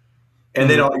 and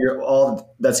then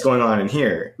all that's going on in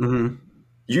here.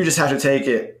 You just have to take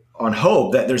it on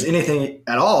hope that there's anything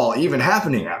at all even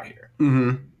happening out here,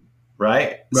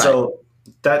 right? So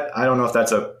that, I don't know if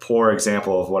that's a poor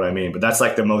example of what I mean, but that's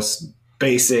like the most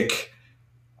basic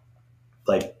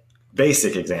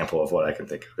example of what I can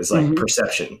think of is like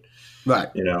perception, right?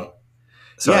 You know.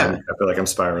 So I feel like I'm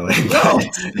spiraling.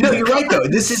 No, you're right though.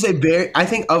 This is I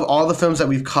think of all the films that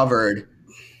we've covered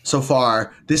so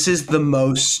far, this is the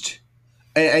most,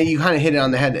 and you kind of hit it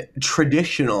on the head,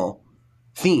 traditional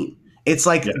theme. It's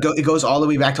like it goes all the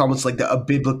way back to almost like a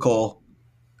biblical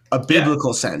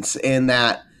sense, in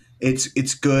that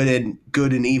it's good and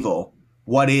evil.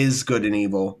 What is good and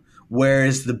evil? Where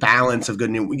is the balance of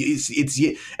good and evil?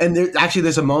 And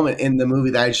there's a moment in the movie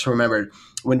that I just remembered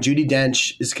when Judi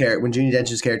Dench's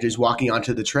character is walking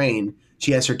onto the train.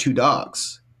 She has her two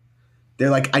dogs.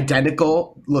 They're like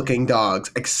identical looking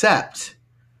dogs, except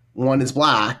one is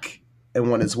black and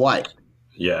one is white.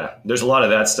 Yeah, there's a lot of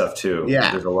that stuff too.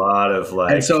 Yeah, there's a lot of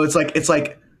like, and so it's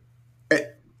like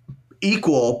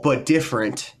equal but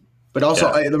different. But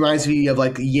also it reminds me of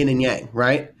like yin and yang,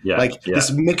 right? Yeah. Like this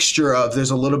mixture of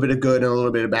there's a little bit of good and a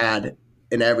little bit of bad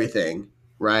in everything,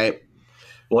 right?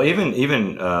 Well, even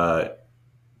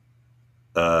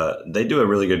they do a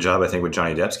really good job, I think, with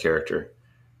Johnny Depp's character.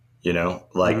 You know,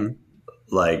 like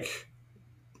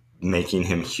making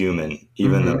him human,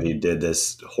 even though he did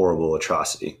this horrible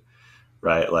atrocity,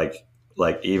 right? Like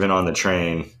even on the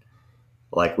train,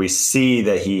 like we see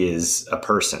that he is a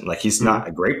person. Like he's not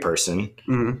a great person,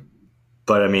 Mm-hmm.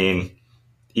 but I mean,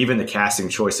 even the casting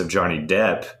choice of Johnny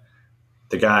Depp,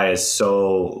 the guy is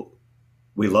so,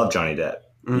 we love Johnny Depp.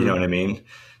 Mm-hmm. You know what I mean?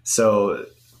 So,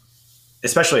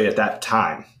 especially at that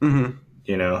time, Mm-hmm.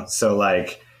 you know? So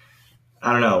like,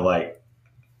 I don't know, like,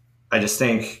 I just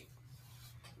think,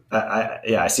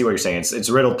 I see what you're saying. It's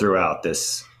riddled throughout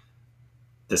this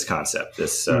concept,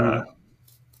 this,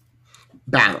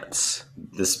 Balance.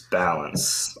 this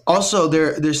balance. Also,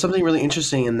 there's something really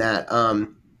interesting in that.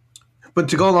 But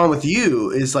to go along with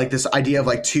you is like this idea of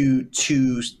like two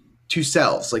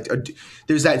selves. Like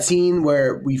there's that scene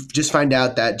where we just find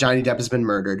out that Johnny Depp has been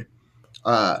murdered,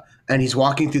 and he's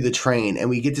walking through the train, and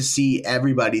we get to see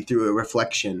everybody through a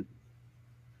reflection,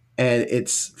 and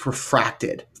it's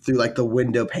refracted through like the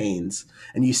window panes,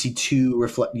 and you see two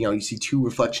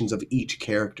reflections of each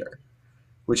character,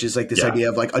 which is like this idea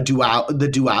of like the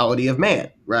duality of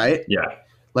man, right? Yeah.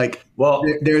 Like, well,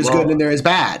 there's good and there is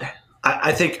bad.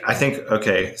 I think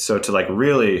okay. So to like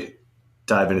really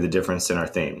dive into the difference in our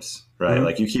themes, right? Mm-hmm.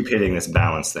 Like you keep hitting this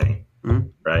balance thing,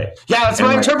 right? Yeah, that's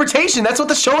my interpretation. That's what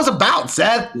the show is about,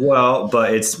 Seth. Well,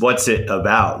 but it's what's it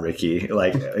about, Ricky?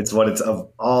 Like it's what it's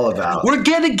all about. We're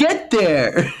gonna get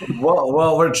there.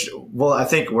 Well, I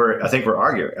think we're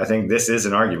arguing. I think this is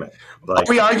an argument. Like,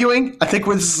 are we arguing? I think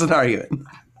this is an argument.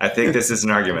 I think this is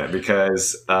an argument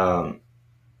because I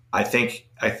think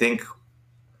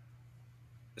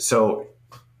so.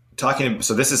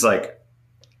 So this is like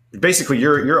basically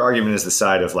your argument is the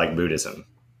side of like Buddhism,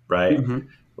 right? Mm-hmm.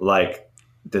 Like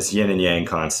this yin and yang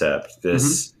concept.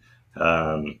 This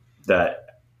that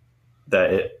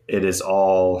it is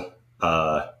all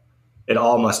it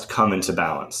all must come into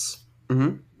balance,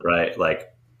 right?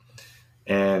 Like,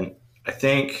 and I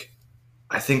think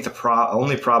the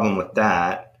only problem with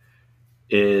that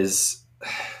is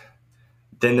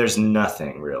then there's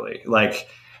nothing really like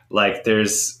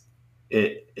there's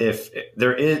if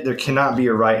there cannot be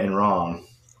a right and wrong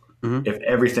if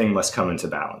everything must come into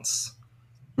balance,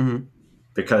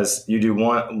 because you do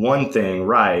one thing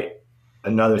right,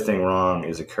 another thing wrong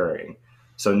is occurring,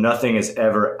 so nothing is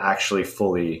ever actually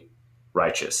fully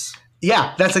righteous.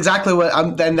 Yeah, that's exactly what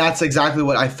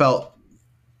I felt.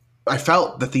 I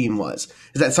felt the theme was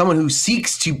is that someone who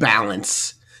seeks to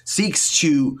balance, seeks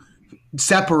to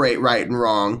separate right and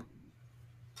wrong,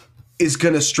 is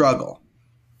going to struggle.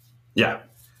 Yeah,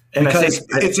 and because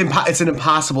it's an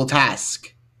impossible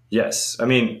task. Yes, I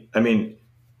mean the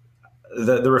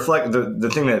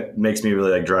thing that makes me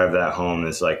really like drive that home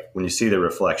is like when you see the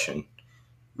reflection,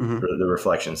 or the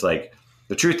reflections. Like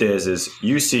the truth is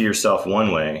you see yourself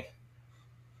one way,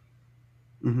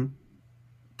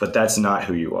 but that's not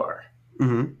who you are,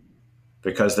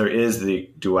 because there is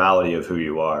the duality of who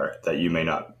you are that you may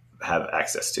not have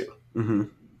access to,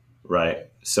 right?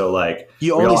 So like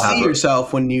you only see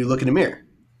yourself when you look in a mirror.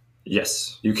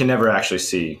 Yes, you can never actually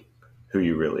see who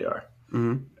you really are,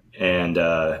 and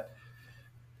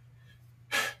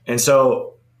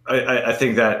so I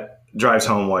think that drives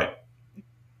home what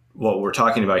we're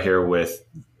talking about here with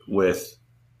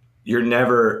you're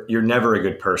never a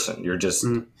good person. You're just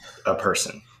a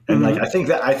person. And like,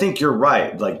 I think you're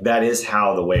right. Like that is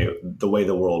how the way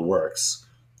the world works.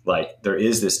 Like there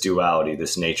is this duality,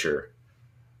 this nature,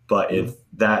 but if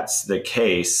that's the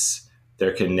case,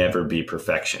 there can never be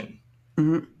perfection.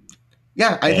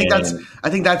 Yeah. I think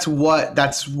that's what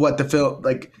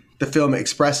the film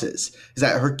expresses, is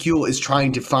that Hercule is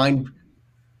trying to find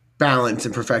balance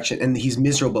and perfection, and he's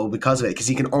miserable because of it, because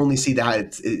he can only see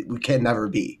that it can never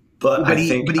be. But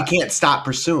he can't stop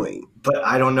pursuing. But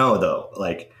I don't know though.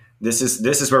 Like this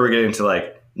is where we're getting to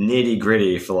like nitty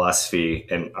gritty philosophy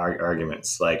and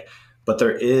arguments. Like, but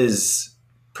there is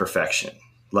perfection.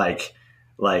 Like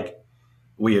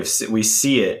we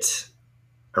see it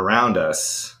around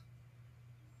us,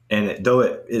 and though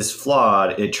it is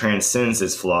flawed, it transcends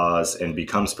its flaws and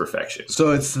becomes perfection.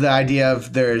 So it's the idea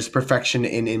of there's perfection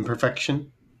in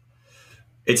imperfection.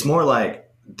 It's more like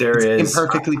it's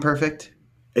imperfectly perfect.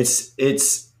 This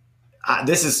is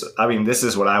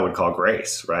what I would call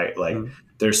grace, right? Like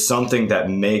there's something that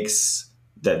makes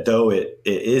that, though it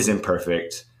is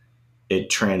imperfect, it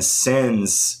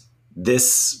transcends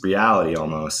this reality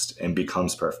almost and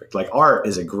becomes perfect. Like art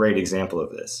is a great example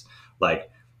of this. Like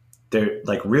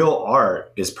real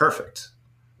art is perfect.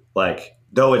 Like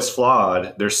though it's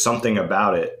flawed, there's something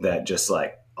about it that just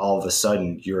like all of a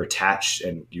sudden you're attached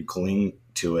and you cling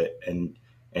to it, and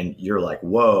you're like,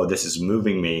 whoa, this is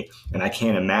moving me, and I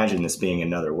can't imagine this being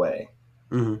another way.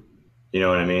 You know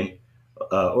what I mean?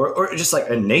 Or just like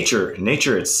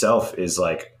nature itself is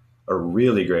like a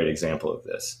really great example of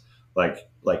this.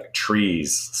 like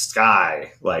trees,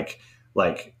 sky, like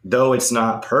though it's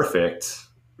not perfect,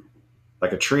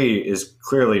 like a tree is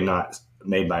clearly not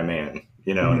made by man.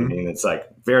 You know what I mean? It's like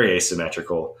very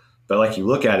asymmetrical, but like you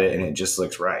look at it and it just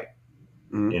looks right.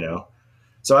 You know?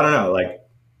 So I don't know, like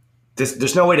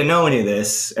there's no way to know any of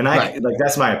this. And like,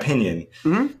 that's my opinion.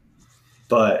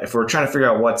 But if we're trying to figure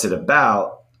out what's it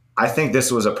about, I think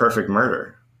this was a perfect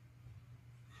murder.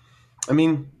 I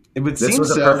mean, it would this seem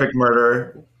was so. A perfect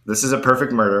murder. This is a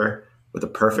perfect murder with a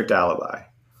perfect alibi.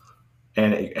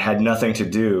 And it had nothing to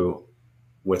do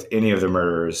with any of the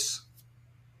murderers.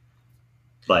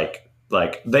 Like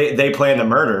they planned the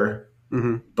murder,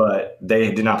 but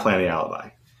they did not plan the alibi.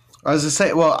 I was to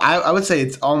say, well, I would say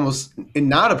it's almost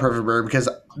not a perfect murder because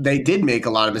they did make a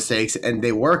lot of mistakes and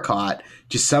they were caught.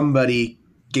 Just somebody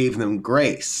gave them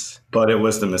grace. But it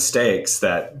was the mistakes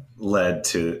that led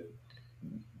to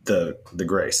the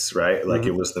grace, right? Like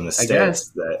it was the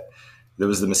mistakes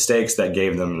that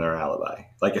gave them their alibi.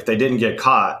 Like if they didn't get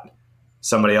caught,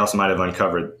 somebody else might have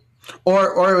uncovered.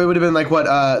 Or it would have been like what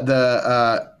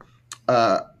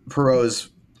Perot's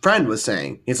friend was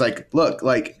saying. He's like, look,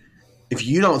 like if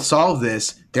you don't solve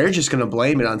this, they're just going to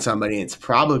blame it on somebody. And it's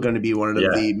probably going to be one of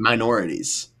the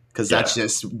minorities because that's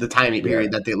just the time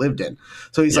period that they lived in.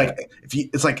 So he's like,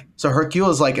 so Hercule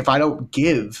is like, if I don't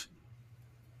give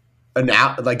an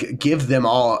out, like give them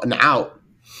all an out,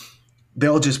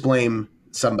 they'll just blame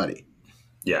somebody.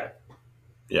 Yeah.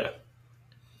 Yeah.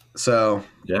 So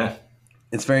yeah,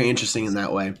 it's very interesting in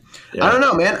that way. Yeah. I don't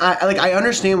know, man. I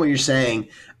understand what you're saying.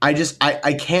 I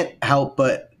can't help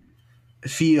but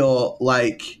feel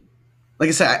like I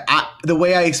said, the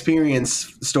way I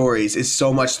experience stories is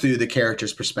so much through the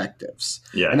characters' perspectives.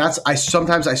 Yeah. And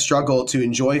sometimes I struggle to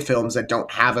enjoy films that don't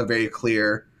have a very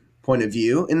clear point of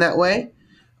view in that way.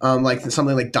 Like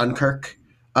something like Dunkirk.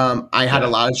 I had a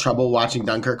lot of trouble watching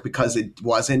Dunkirk because it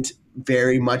wasn't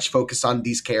very much focused on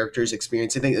these characters'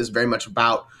 experience. I think it was very much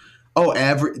about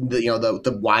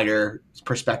the wider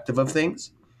perspective of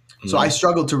things. So I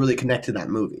struggled to really connect to that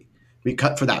movie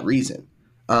for that reason.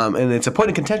 And it's a point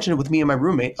of contention with me and my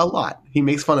roommate a lot. He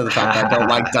makes fun of the fact that I don't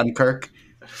like Dunkirk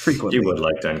frequently. You would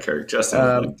like Dunkirk,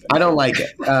 Justin. I don't like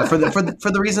it for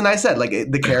the reason I said. Like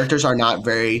the characters are not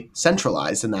very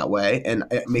centralized in that way, and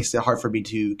it makes it hard for me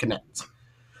to connect.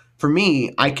 For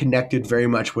me, I connected very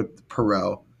much with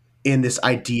Perot in this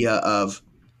idea of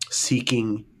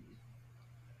seeking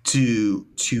to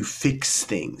fix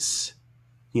things,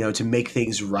 to make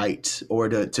things right, or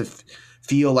to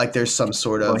feel like there's some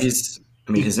sort of. Well,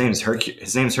 his name's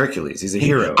Hercules. He's a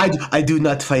hero. I do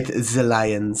not fight the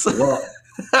lions. Well,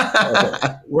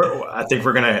 okay. I think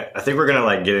we're gonna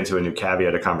like get into a new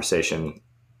caveat of conversation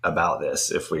about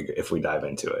this if we dive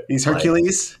into it. He's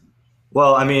Hercules.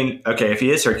 Well, I mean, okay, if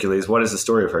he is Hercules, what is the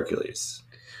story of Hercules?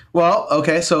 Well,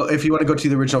 okay, so if you want to go to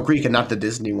the original Greek and not the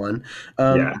Disney one,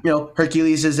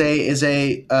 Hercules is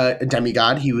a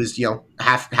demigod. He was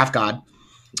half god.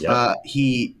 Yep.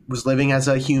 He was living as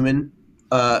a human.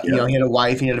 He had a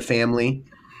wife, he had a family.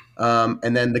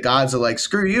 And then the gods are like,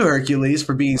 screw you, Hercules,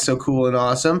 for being so cool and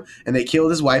awesome. And they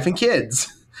killed his wife and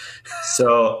kids.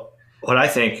 So what I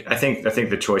think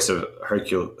the choice of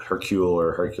Hercule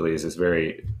or Hercules is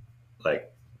very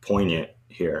like poignant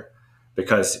here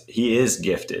because he is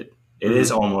gifted. It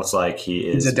is almost like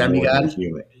he's a demigod.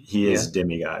 Human. He is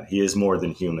demigod. He is more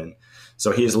than human.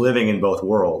 So he's living in both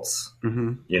worlds.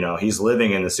 He's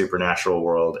living in the supernatural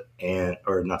world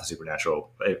or not the supernatural.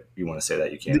 If you want to say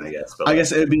that, you can, I guess. But I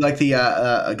guess it would be like the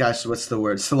what's the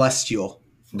word? Celestial.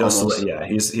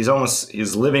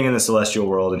 He's living in the celestial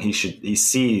world, and he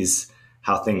sees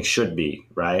how things should be,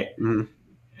 right? And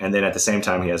then at the same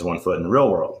time, he has one foot in the real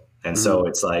world, and so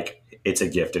it's like it's a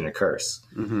gift and a curse.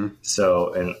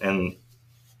 So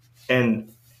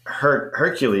and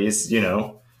Hercules,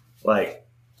 like.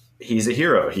 He's a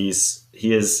hero. He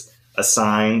is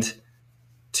assigned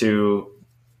to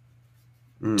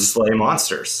slay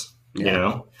monsters,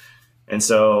 and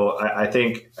so I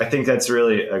think that's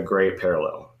really a great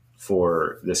parallel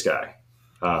for this guy.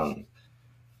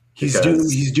 He's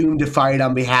doomed to fight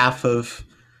on behalf of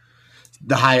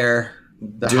the higher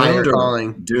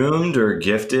calling. Doomed or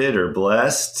gifted or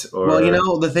blessed. Or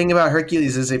well, the thing about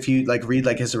Hercules is if you read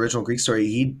his original Greek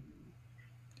story,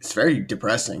 it's very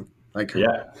depressing.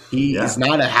 He is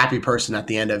not a happy person at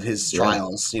the end of his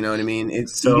trials. You know what I mean? He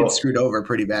gets screwed over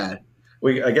pretty bad.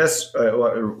 I guess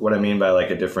what I mean by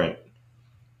a different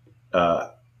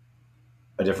caveat,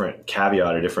 a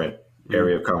different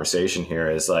area of conversation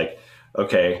here is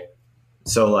okay,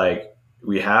 so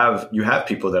you have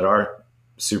people that are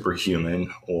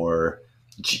superhuman or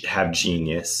have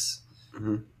genius.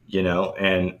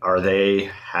 and are they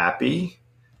happy?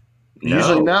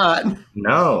 Usually No, not.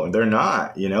 no, they're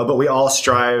not, but we all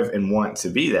strive and want to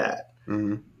be that.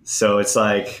 Mm-hmm. So it's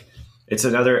like, it's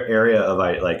another area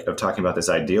of talking about this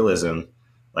idealism.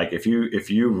 Like if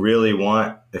you really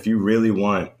want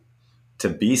to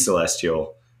be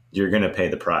celestial, you're going to pay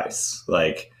the price.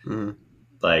 Mm-hmm.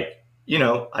 Like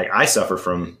I suffer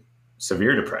from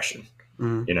severe depression.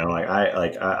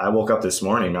 Mm-hmm. I woke up this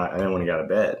morning, I didn't want to get out of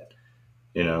bed,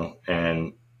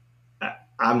 and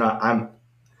I'm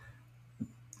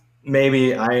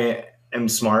maybe I am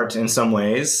smart in some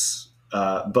ways,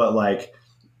 but like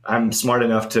I'm smart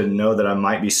enough to know that I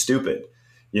might be stupid,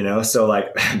 so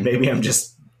like maybe I'm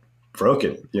just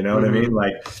broken, you know what I mean?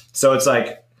 Like, so it's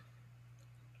like,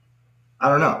 I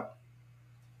don't know.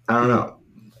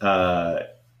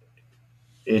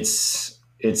 It's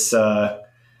it's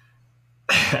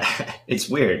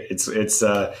weird. It's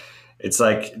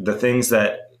like the things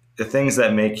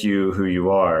that make you who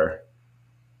you are,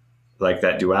 like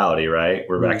that duality, right?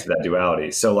 We're back to that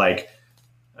duality. So like,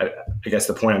 I guess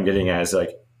the point I'm getting at is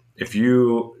like, it's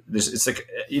like,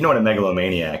 what a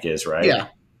megalomaniac is, right? Yeah.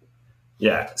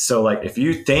 Yeah. So like, if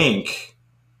you think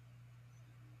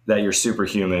that you're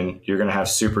superhuman, you're going to have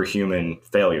superhuman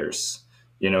failures.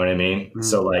 You know what I mean? Mm-hmm.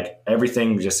 So like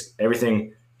everything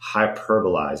hyperbolizes.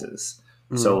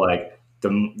 Mm-hmm. So like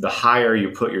the higher you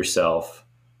put yourself,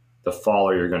 the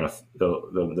more you're going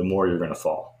to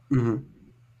fall. Mm-hmm.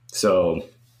 So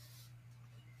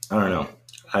I don't know.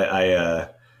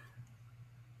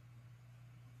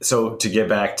 So to get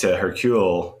back to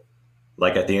Hercule,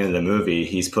 like at the end of the movie,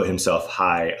 he's put himself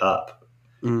high up.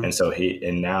 Mm. And so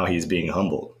now he's being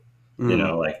humbled,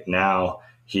 like now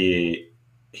he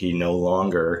no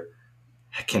longer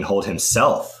can hold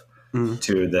himself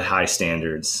to the high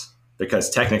standards, because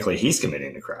technically he's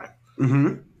committing the crime.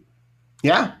 Mm-hmm.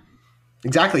 Yeah,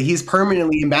 exactly. He's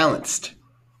permanently imbalanced.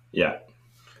 Yeah.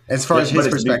 As far as his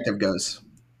perspective goes.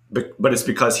 But it's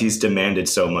because he's demanded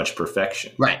so much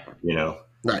perfection. Right.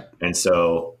 Right. And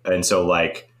so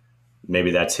like,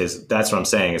 maybe that's what I'm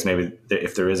saying is maybe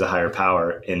if there is a higher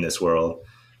power in this world,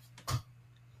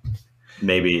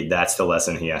 maybe that's the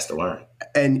lesson he has to learn.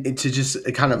 And to just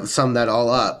kind of sum that all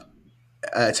up,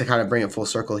 to kind of bring it full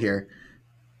circle here,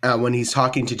 when he's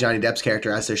talking to Johnny Depp's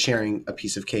character as they're sharing a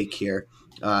piece of cake here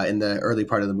in the early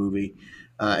part of the movie,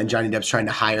 and Johnny Depp's trying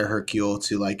to hire Hercule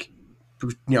to like,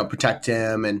 protect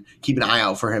him and keep an eye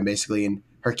out for him basically. And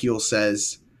Hercule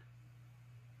says,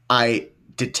 I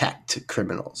detect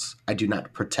criminals. I do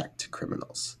not protect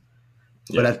criminals.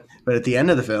 Yeah. But at the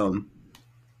end of the film,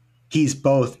 he's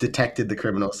both detected the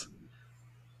criminals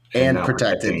and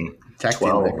protected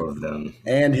 12 of them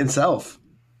and himself.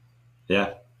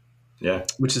 Yeah. Yeah.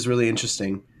 Which is really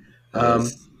interesting.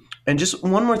 And just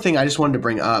one more thing I just wanted to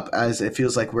bring up, as it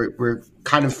feels like we're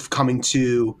kind of coming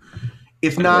to,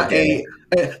 if not a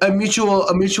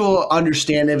mutual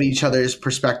understanding of each other's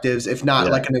perspectives, if not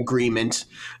like an agreement.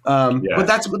 But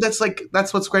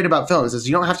that's what's great about films, is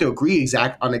you don't have to agree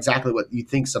on exactly what you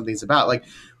think something's about. Like,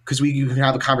 because you can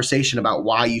have a conversation about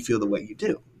why you feel the way you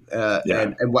do,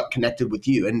 and what connected with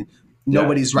you, and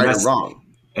nobody's right or wrong.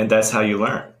 And that's how you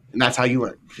learn.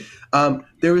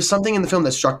 There was something in the film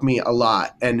that struck me a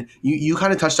lot, and you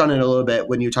kind of touched on it a little bit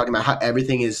when you were talking about how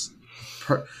everything is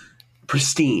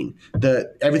pristine.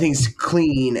 Everything's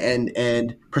clean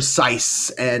and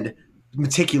precise and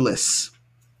meticulous,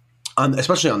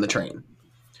 especially on the train.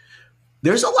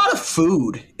 There's a lot of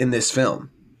food in this film.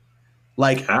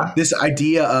 Like this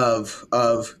idea of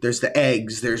there's the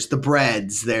eggs, there's the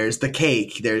breads, there's the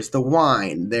cake, there's the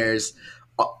wine, there's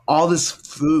all this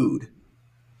food.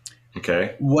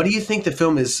 Okay. What do you think the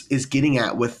film is getting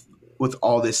at with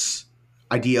all this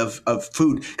idea of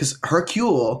food? Because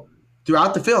Hercule,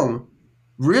 throughout the film,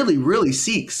 really, really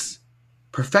seeks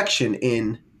perfection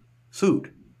in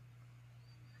food.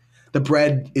 This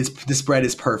bread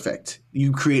is perfect.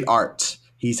 You create art,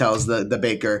 he tells the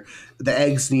baker. The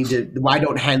eggs why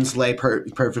don't hens lay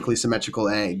perfectly symmetrical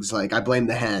eggs? Like, I blame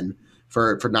the hen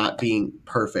for not being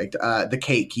perfect. The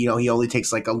cake, he only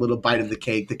takes like a little bite of the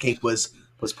cake. The cake was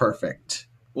perfect.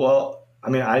 Well,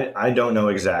 I mean, I don't know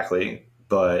exactly,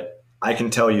 but I can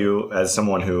tell you, as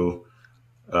someone who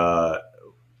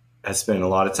has spent a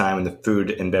lot of time in the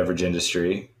food and beverage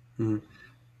industry,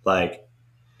 like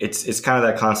it's kind of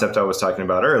that concept I was talking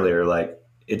about earlier. Like,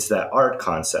 it's that art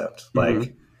concept.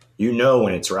 Like,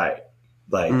 when it's right.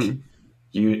 Like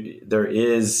there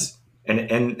is,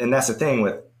 and that's the thing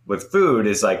with food,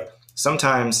 is like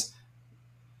sometimes,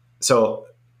 so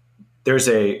there's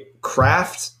a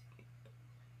craft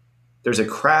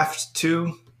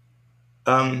to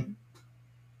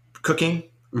cooking,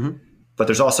 but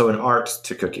there's also an art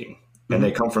to cooking, and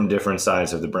they come from different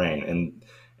sides of the brain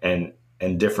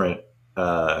and different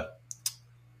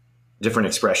different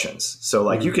expressions. So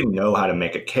like you can know how to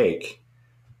make a cake,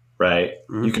 right?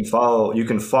 You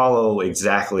can follow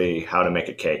exactly how to make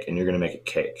a cake, and you're going to make a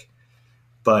cake.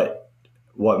 But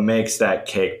what makes that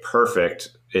cake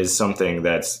perfect is something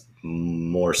that's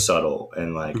more subtle,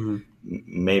 and like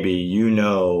maybe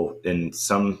in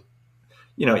some,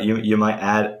 you might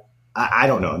add. I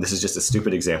don't know. This is just a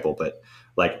stupid example, but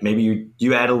like maybe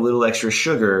you add a little extra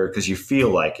sugar because you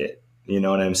feel like it. You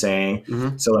know what I'm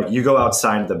saying? So like you go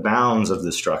outside the bounds of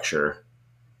the structure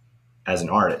as an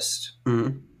artist.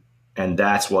 And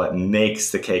that's what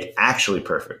makes the cake actually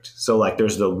perfect. So like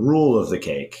there's the rule of the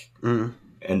cake, and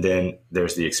then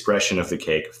there's the expression of the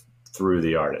cake through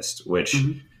the artist,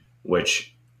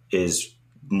 which is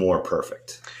more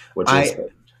perfect.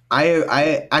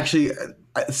 I actually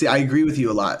see. I agree with you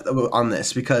a lot on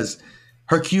this, because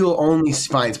Hercule only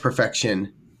finds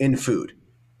perfection in food,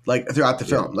 like throughout the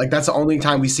film. Like that's the only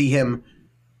time we see him.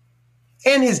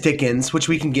 And his Dickens, which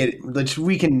we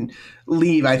can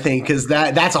leave, I think, because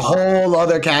that's a whole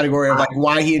other category of like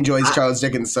why he enjoys Charles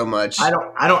Dickens so much.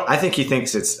 I think he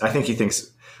thinks it's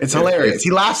hilarious.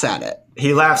 He laughs at it.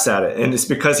 He laughs at it, and it's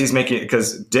because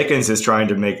because Dickens is trying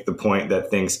to make the point that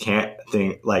things can't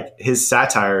think, like his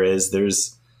satire is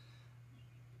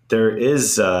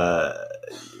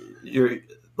you're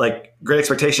like Great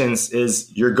Expectations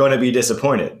is you're going to be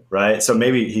disappointed, right? So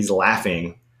maybe he's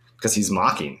laughing because he's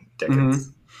mocking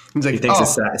Dickens. He's like, he thinks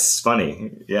it's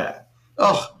funny. Yeah.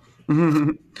 Oh,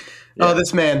 oh,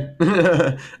 this man.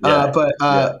 But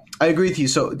I agree with you.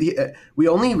 So we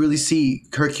only really see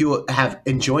Hercule have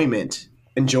enjoy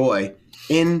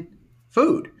in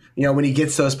food. When he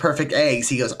gets those perfect eggs,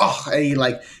 he goes, oh, and he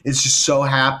like is just so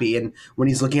happy. And when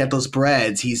he's looking at those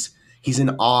breads, he's in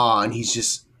awe, and he's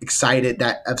just excited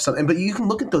that of something. But you can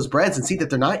look at those breads and see that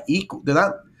they're not equal. They're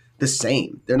not the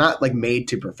same. They're not like made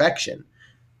to perfection.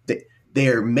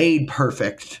 They're made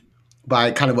perfect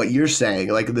by kind of what you're saying,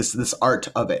 like this art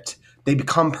of it. They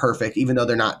become perfect even though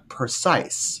they're not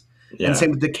precise. Yeah. And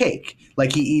same with the cake.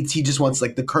 Like he just wants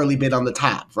like the curly bit on the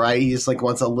top, right? He just like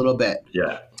wants a little bit.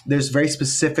 Yeah. There's very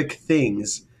specific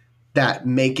things that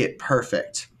make it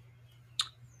perfect.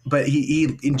 But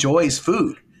he enjoys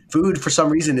food. Food for some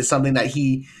reason is something that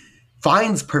he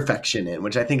finds perfection in,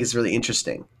 which I think is really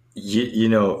interesting.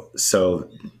 So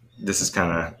this is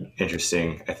kind of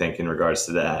interesting, I think, in regards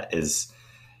to that, is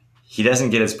he doesn't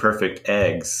get his perfect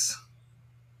eggs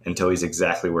until he's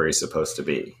exactly where he's supposed to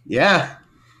be. Yeah.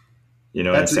 You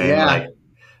know what I'm saying? Yeah.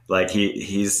 Like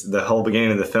he's the whole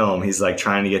beginning of the film, he's like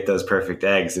trying to get those perfect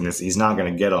eggs, and he's not going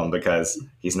to get them because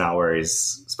he's not where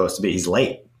he's supposed to be. He's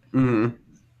late.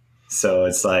 So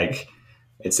it's like,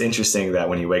 it's interesting that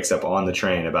when he wakes up on the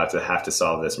train about to have to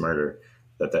solve this murder,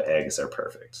 that the eggs are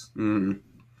perfect.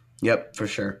 Yep, for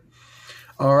sure.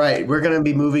 All right, we're going to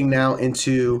be moving now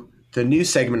into the new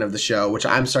segment of the show, which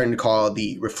I'm starting to call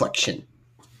the reflection.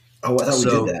 Oh, I thought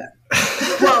we did that.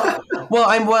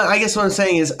 I guess what I'm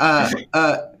saying is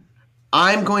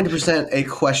I'm going to present a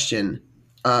question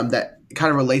that kind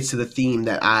of relates to the theme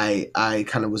that I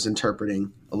kind of was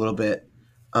interpreting a little bit.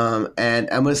 And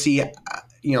I'm going to see,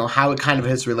 how it kind of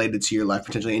has related to your life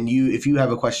potentially. And if you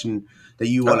have a question that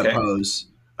you want to pose,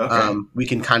 we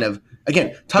can kind of,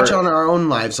 again, touch on our own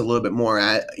lives a little bit more,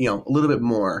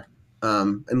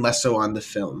 and less so on the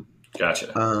film.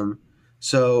 Gotcha.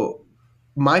 So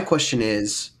my question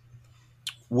is,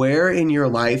 where in your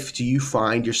life do you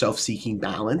find yourself seeking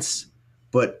balance,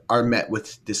 but are met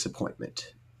with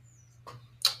disappointment?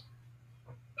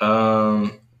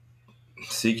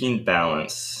 Seeking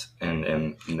balance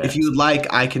and if you would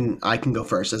like, I can go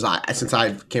first, since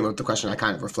I came up with the question, I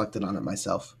kind of reflected on it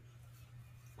myself.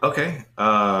 Okay.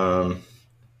 My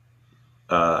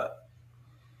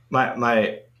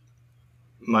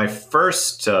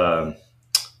first, I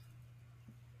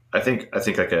think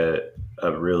like a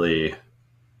really,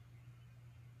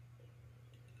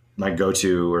 my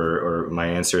go-to or my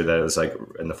answer that is like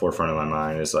in the forefront of my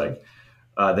mind is like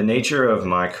the nature of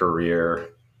my career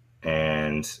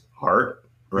and art,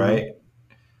 right?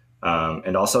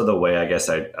 And also the way I guess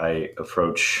I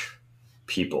approach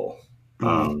people.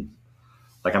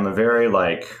 Like I'm a very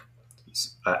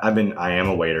I am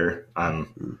a waiter.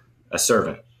 I'm a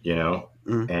servant,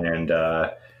 and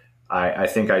I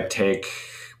think I take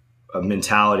a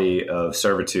mentality of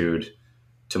servitude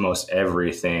to most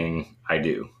everything I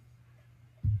do.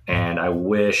 And I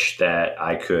wish that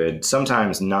I could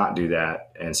sometimes not do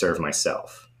that and serve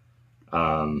myself,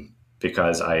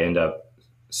 because I end up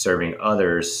serving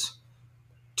others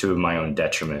to my own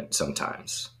detriment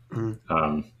sometimes.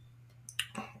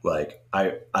 Like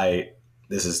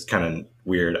this is kind of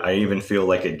weird. I even feel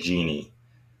like a genie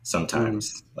Mm.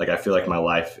 sometimes. Like I feel like my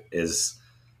life is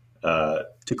To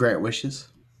grant wishes.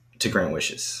 to grant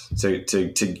wishes,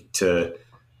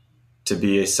 to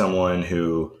be someone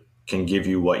who can give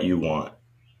you what you want,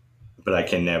 but I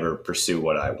can never pursue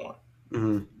what I want.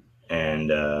 Mm. And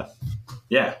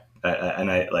yeah,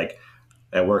 and I like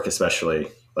at work especially.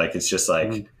 Like it's just like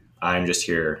Mm. I'm just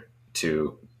here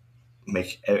to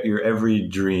make your every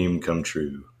dream come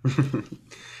true.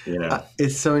 You know?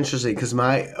 It's so interesting because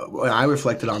when I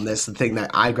reflected on this, the thing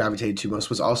that I gravitated to most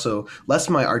was also less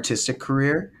my artistic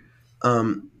career,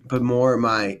 but more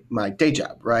my day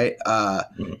job. Right.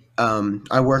 Mhm.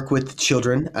 I work with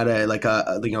children at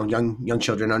young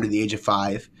children under the age of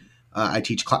 5. I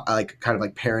teach like kind of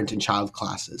like parent and child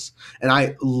classes, and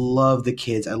I love the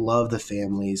kids. I love the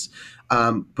families,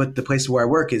 but the place where I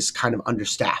work is kind of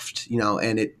understaffed,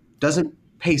 and it doesn't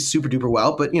pay super duper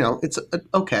well, but it's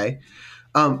okay.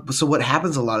 So what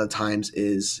happens a lot of times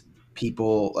is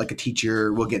people, like a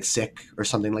teacher, will get sick or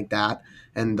something like that,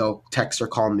 and they'll text or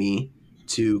call me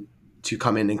to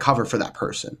come in and cover for that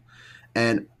person.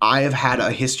 And I have had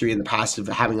a history in the past of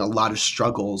having a lot of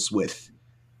struggles with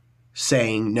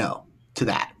saying no to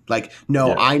that. Like, no,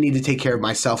 Yeah. I need to take care of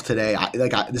myself today.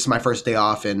 This is my first day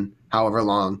off in however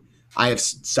long. I have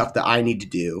stuff that I need to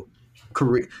do,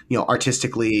 career,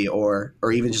 artistically, or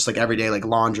even just like every day, like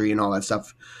laundry and all that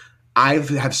stuff. I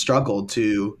have struggled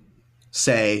to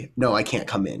say no, I can't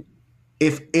come in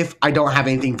if I don't have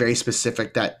anything very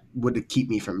specific that would keep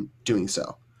me from doing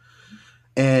so.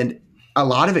 And a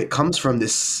lot of it comes from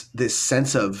this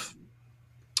sense of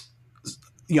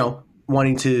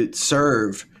wanting to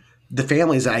serve the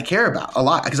families that I care about a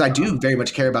lot, because I do very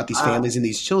much care about these Uh, families and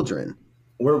these children.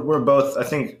 we're both. I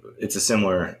think it's a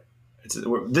similar.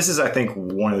 This is, I think,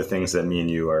 one of the things that me and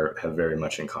you have very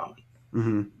much in common.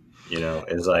 Mm-hmm.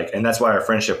 Is like, and that's why our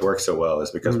friendship works so well,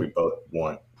 is because Mm-hmm. we both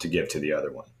want to give to the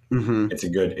other one. Mm-hmm. It's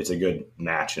a good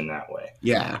match in that way.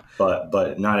 Yeah.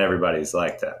 But not everybody's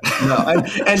like that. No,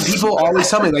 and people always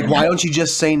tell me like, why don't you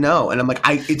just say no? And I'm like,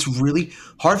 it's really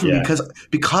hard for me Yeah.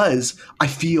 because I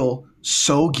feel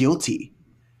so guilty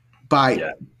by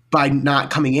Yeah. by not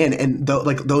coming in, and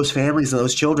like those families and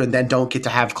those children then don't get to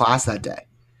have class that day.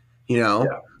 Yeah.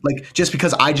 Like just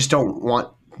because I just don't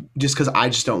want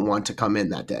to come in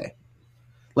that day.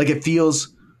 Like I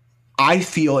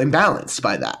feel imbalanced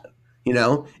by that.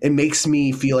 It makes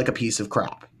me feel like a piece of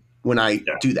crap when I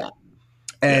Yeah. do that.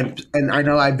 Yeah. And I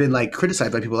know I've been like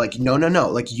criticized by people like, no,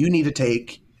 like you need to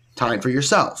take time for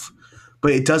yourself.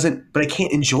 But I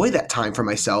can't enjoy that time for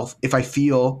myself if I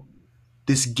feel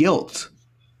this guilt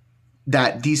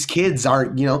that these kids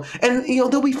aren't, and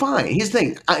they'll be fine. Here's the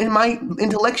thing.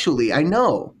 Intellectually, I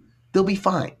know they'll be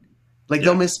fine. Like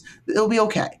Yeah. they'll be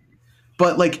okay.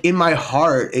 But like in my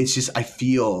heart, it's just, I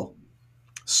feel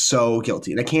so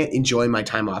guilty and I can't enjoy my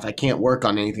time off. I can't work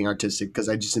on anything artistic because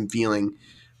I just am feeling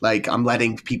like I'm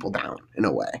letting people down in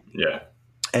a way. Yeah.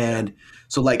 And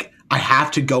so like I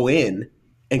have to go in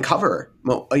and cover.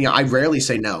 Well, I rarely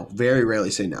say no, very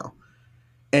rarely say no.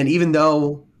 And even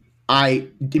though I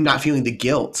am not feeling the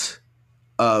guilt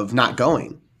of not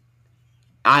going,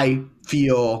 I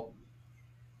feel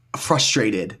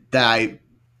frustrated that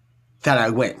I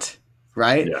went,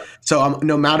 right? Yeah. So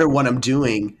no matter what I'm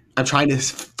doing, I'm trying to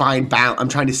I'm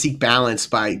trying to seek balance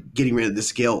by getting rid of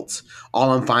this guilt.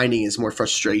 All I'm finding is more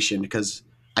frustration because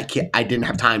I didn't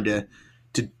have time to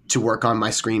work on my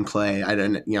screenplay. I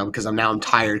didn't, because I'm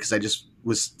tired because I just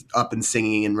was up and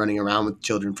singing and running around with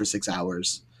children for 6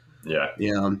 hours. Yeah.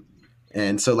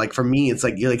 And so like for me, it's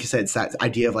like you said, it's that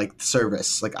idea of like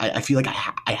service. Like I feel like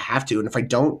I have to, and if I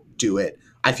don't do it,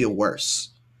 I feel worse.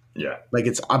 Yeah. Like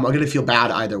I'm going to feel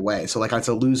bad either way. So like it's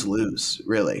a lose-lose,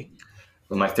 really.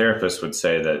 Well, my therapist would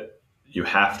say that you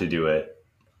have to do it,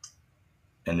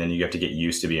 and then you have to get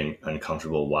used to being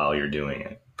uncomfortable while you're doing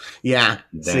it. Yeah.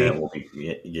 Then See? it will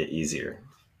get easier.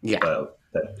 Yeah. But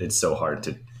it's so hard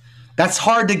to. That's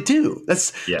hard to do.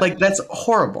 That's that's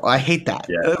horrible. I hate that.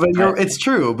 Yeah. But it's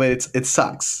true, but it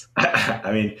sucks.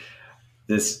 I mean,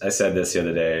 I said this the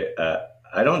other day.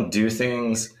 I don't do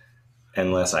things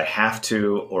unless I have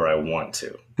to or I want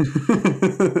to.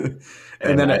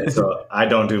 and then so I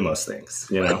don't do most things,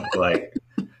 like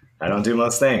I don't do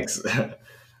most things.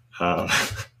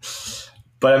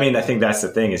 But I mean, I think that's the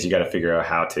thing is you got to figure out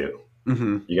how to.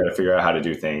 Mm-hmm. You got to figure out how to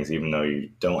do things, even though you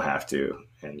don't have to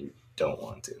and you don't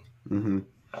want to. Mm-hmm.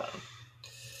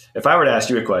 If I were to ask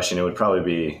you a question, it would probably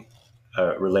be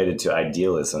related to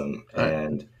idealism.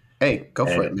 And hey, go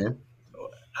for it, man.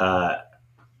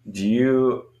 Do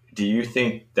you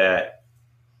think that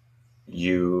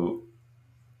you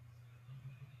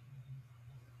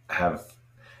have,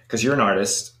 because you're an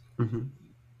artist, Mm-hmm.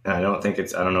 and I don't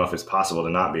know if it's possible to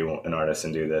not be an artist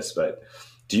and do this, but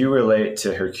do you relate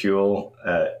to Hercule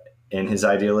in his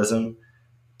idealism?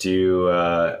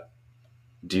 Do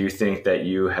you think that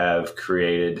you have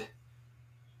created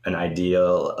an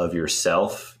ideal of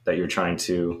yourself that you're trying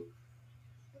to?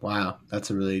 Wow, that's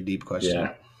a really deep question.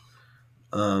 Yeah.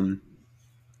 Um,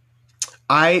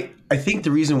 I think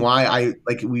the reason why I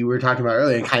like we were talking about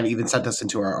earlier and kind of even sent us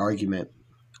into our argument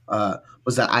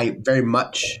was that I very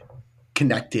much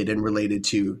connected and related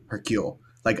to Hercule,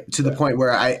 like to the Yeah. point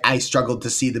where I struggled to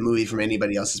see the movie from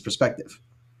anybody else's perspective,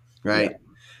 Yeah. right?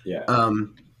 Yeah.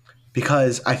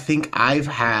 Because I think I've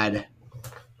had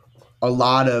a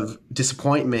lot of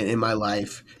disappointment in my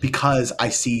life because I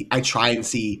try and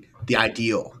see the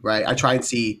ideal, right? I try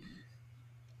and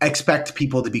expect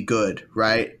people to be good,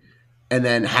 right? And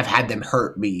then have had them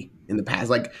hurt me in the past.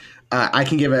 Like I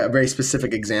can give a very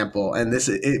specific example, and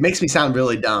it makes me sound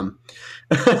really dumb,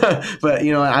 but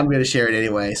I'm going to share it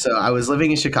anyway. So I was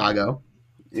living in Chicago.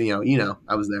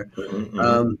 I was there. Mm-hmm, mm-hmm.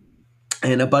 Um,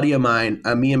 and a buddy of mine,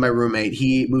 me and my roommate,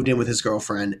 he moved in with his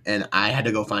girlfriend, and I had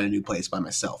to go find a new place by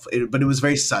myself. But it was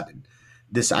very sudden.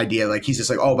 This idea, like he's just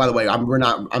like, oh, by the way, I'm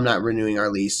not renewing our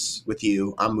lease with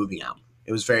you. I'm moving out.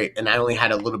 It was and I only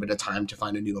had a little bit of time to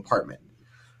find a new apartment.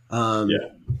 Um,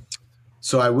 Yeah.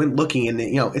 so I went looking, and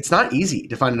it's not easy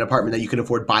to find an apartment that you can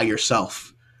afford by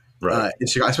yourself Right. in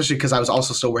Chicago, especially because I was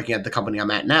also still working at the company I'm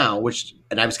at now,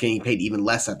 and I was getting paid even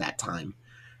less at that time.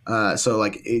 So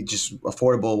like it just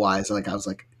affordable wise, like I was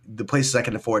like the places I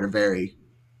can afford are very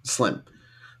slim.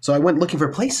 So I went looking for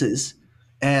places,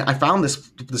 and I found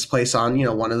this place on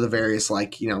one of the various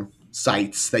like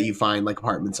sites that you find like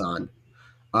apartments on,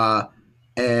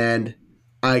 and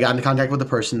I got into contact with the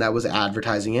person that was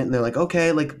advertising it, and they're like,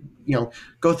 okay, like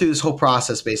go through this whole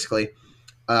process basically.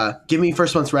 Give me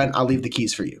first month's rent. I'll leave the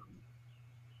keys for you.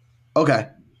 Okay,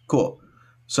 cool.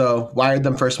 So wired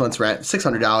them first month's rent,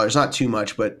 $600, not too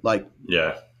much, but like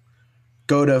Yeah.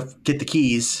 go to get the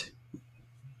keys,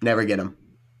 never get them,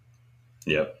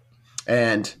 Yep.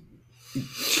 and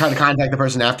try to contact the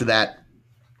person after that,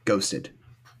 ghosted.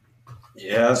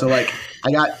 Yeah. So like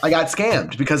I got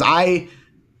scammed because I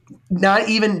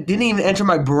didn't even enter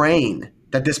my brain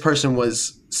that this person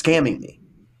was scamming me.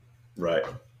 Right.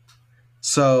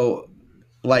 So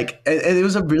like it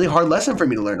was a really hard lesson for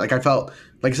me to learn. Like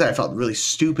like I said, I felt really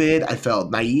stupid. I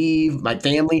felt naive. My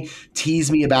family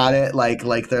teased me about it. Like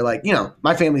they're like,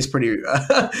 my family's pretty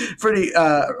pretty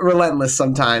relentless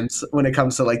sometimes when it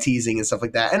comes to like teasing and stuff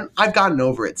like that. And I've gotten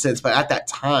over it since, but at that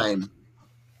time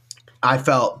I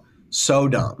felt so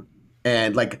dumb.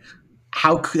 And like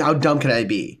how dumb could I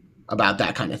be about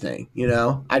that kind of thing?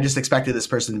 I just expected this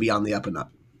person to be on the up and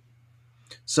up.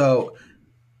 So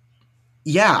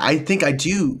yeah, I think I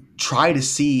do try to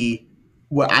see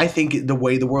what I think the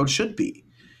way the world should be.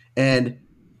 And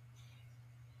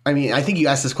I mean, I think you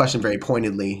asked this question very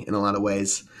pointedly in a lot of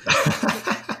ways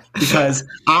because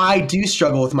I do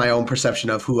struggle with my own perception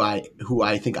of who I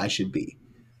think I should be.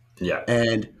 Yeah.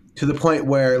 And to the point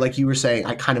where, like you were saying,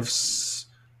 I kind of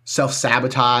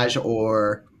self-sabotage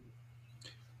or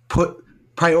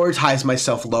prioritize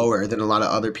myself lower than a lot of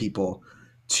other people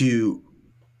to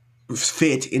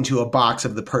fit into a box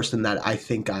of the person that I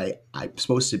think I'm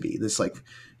supposed to be. This like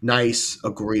nice,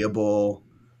 agreeable,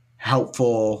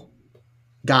 helpful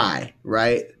guy,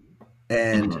 right?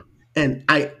 And Mm-hmm. and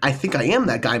I think I am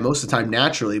that guy most of the time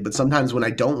naturally, but sometimes when I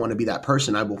don't want to be that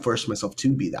person, I will force myself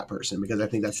to be that person because I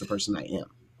think that's the person I am.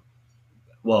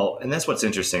 Well, and that's what's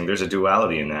interesting. There's a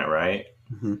duality in that, right?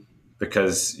 Mm-hmm.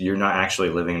 Because you're not actually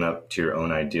living up to your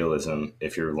own idealism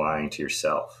if you're lying to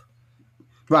yourself.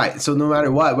 Right. So no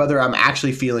matter what, whether I'm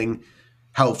actually feeling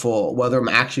helpful, whether I'm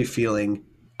actually feeling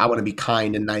I want to be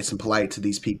kind and nice and polite to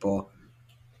these people,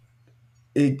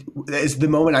 it is the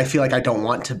moment I feel like I don't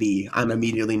want to be, I'm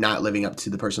immediately not living up to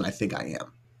the person I think I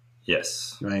am.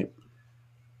 Yes. Right.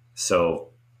 So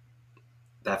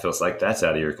that feels like that's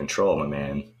out of your control, my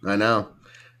man. I know.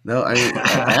 No, I mean,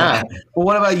 yeah. Well,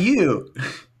 what about you?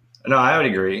 No, I would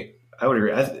agree.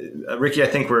 Ricky, I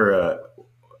think we're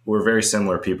very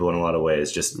similar people in a lot of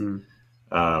ways. Just,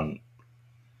 I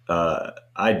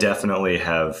definitely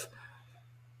have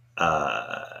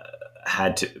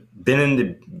been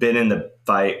in the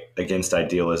fight against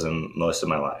idealism most of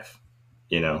my life,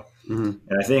 Mm-hmm.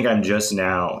 and I think I'm just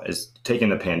now. It's taken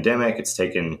the pandemic. It's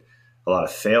taken a lot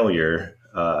of failure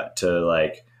to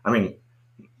like. I mean,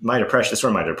 my depression. That's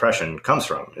where my depression comes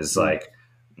from. Is like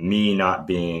me not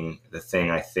being the thing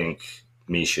I think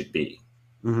me should be,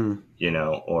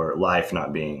 or life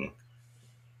not being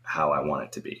how I want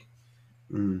it to be.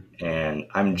 And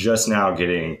I'm just now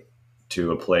getting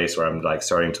to a place where I'm like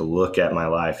starting to look at my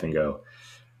life and go,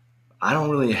 I don't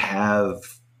really have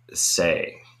a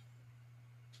say.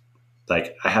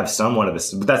 Like I have somewhat of a,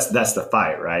 but that's the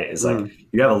fight, right? It's like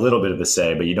you have a little bit of a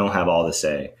say, but you don't have all the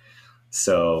say.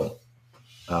 So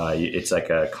it's like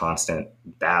a constant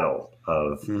battle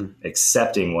of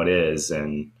accepting what is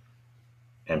and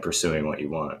pursuing what you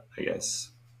want, I guess.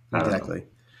 Exactly.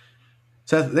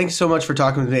 So thank you so much for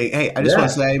talking with me. Hey, I just want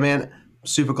to say, man,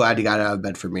 super glad you got out of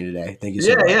bed for me today. Thank you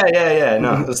so much. Yeah.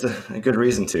 No, that's a good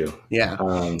reason to. Yeah.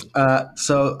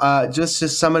 So just to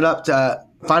sum it up,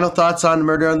 final thoughts on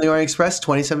Murder on the Orient Express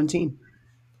 2017.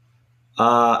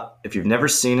 If you've never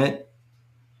seen it,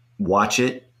 watch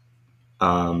it.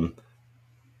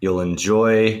 You'll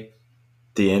enjoy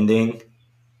the ending,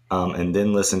 and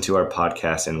then listen to our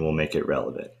podcast, and we'll make it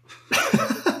relevant.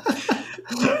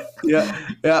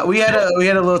 Yeah. We had a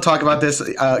little talk about this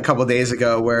a couple of days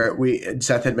ago where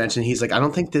Seth had mentioned he's like, I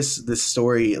don't think this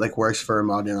story like works for a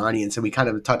modern audience, and we kind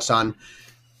of touched on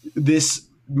this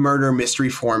murder mystery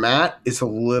format is a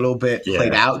little bit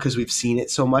played out because we've seen it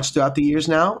so much throughout the years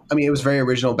now. I mean, it was very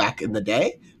original back in the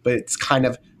day, but it's kind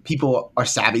of people are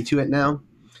savvy to it now.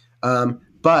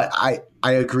 But I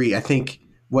agree. I think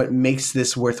what makes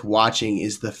this worth watching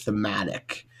is the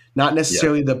thematic, not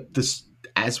necessarily the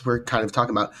as we're kind of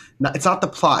talking about. It's not the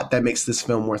plot that makes this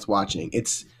film worth watching.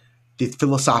 It's the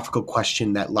philosophical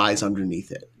question that lies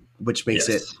underneath it, which makes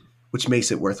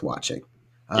it worth watching.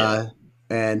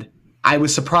 And I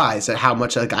was surprised at how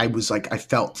much I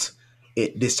felt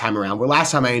it this time around. Where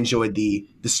last time I enjoyed the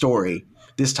story,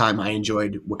 this time I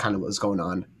enjoyed what kind of was going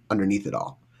on underneath it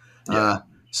all.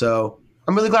 So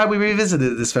I'm really glad we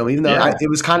revisited this film, even though it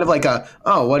was kind of like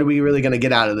what are we really going to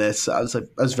get out of this? I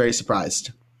was very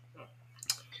surprised.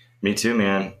 Me too,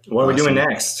 man. What are we doing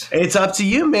next? It's up to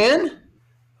you, man.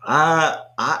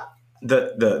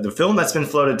 The film that's been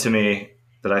floated to me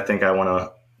that I think I want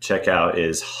to check out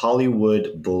is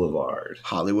Hollywood Boulevard.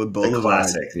 Hollywood Boulevard. The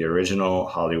classic, the original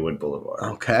Hollywood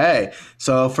Boulevard. Okay.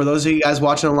 So for those of you guys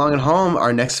watching along at home,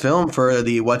 our next film for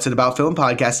the What's It About Film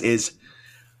podcast is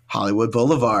Hollywood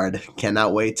Boulevard.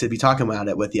 Cannot wait to be talking about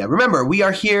it with you. Remember, we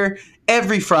are here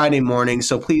every Friday morning,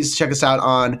 so please check us out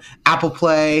on Apple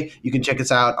Play. You can check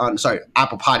us out on,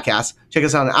 Apple Podcasts. Check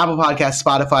us out on Apple Podcasts,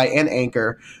 Spotify, and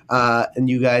Anchor. And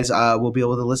you guys will be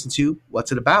able to listen to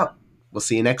What's It About. We'll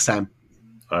see you next time.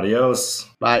 Adios.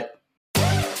 Bye.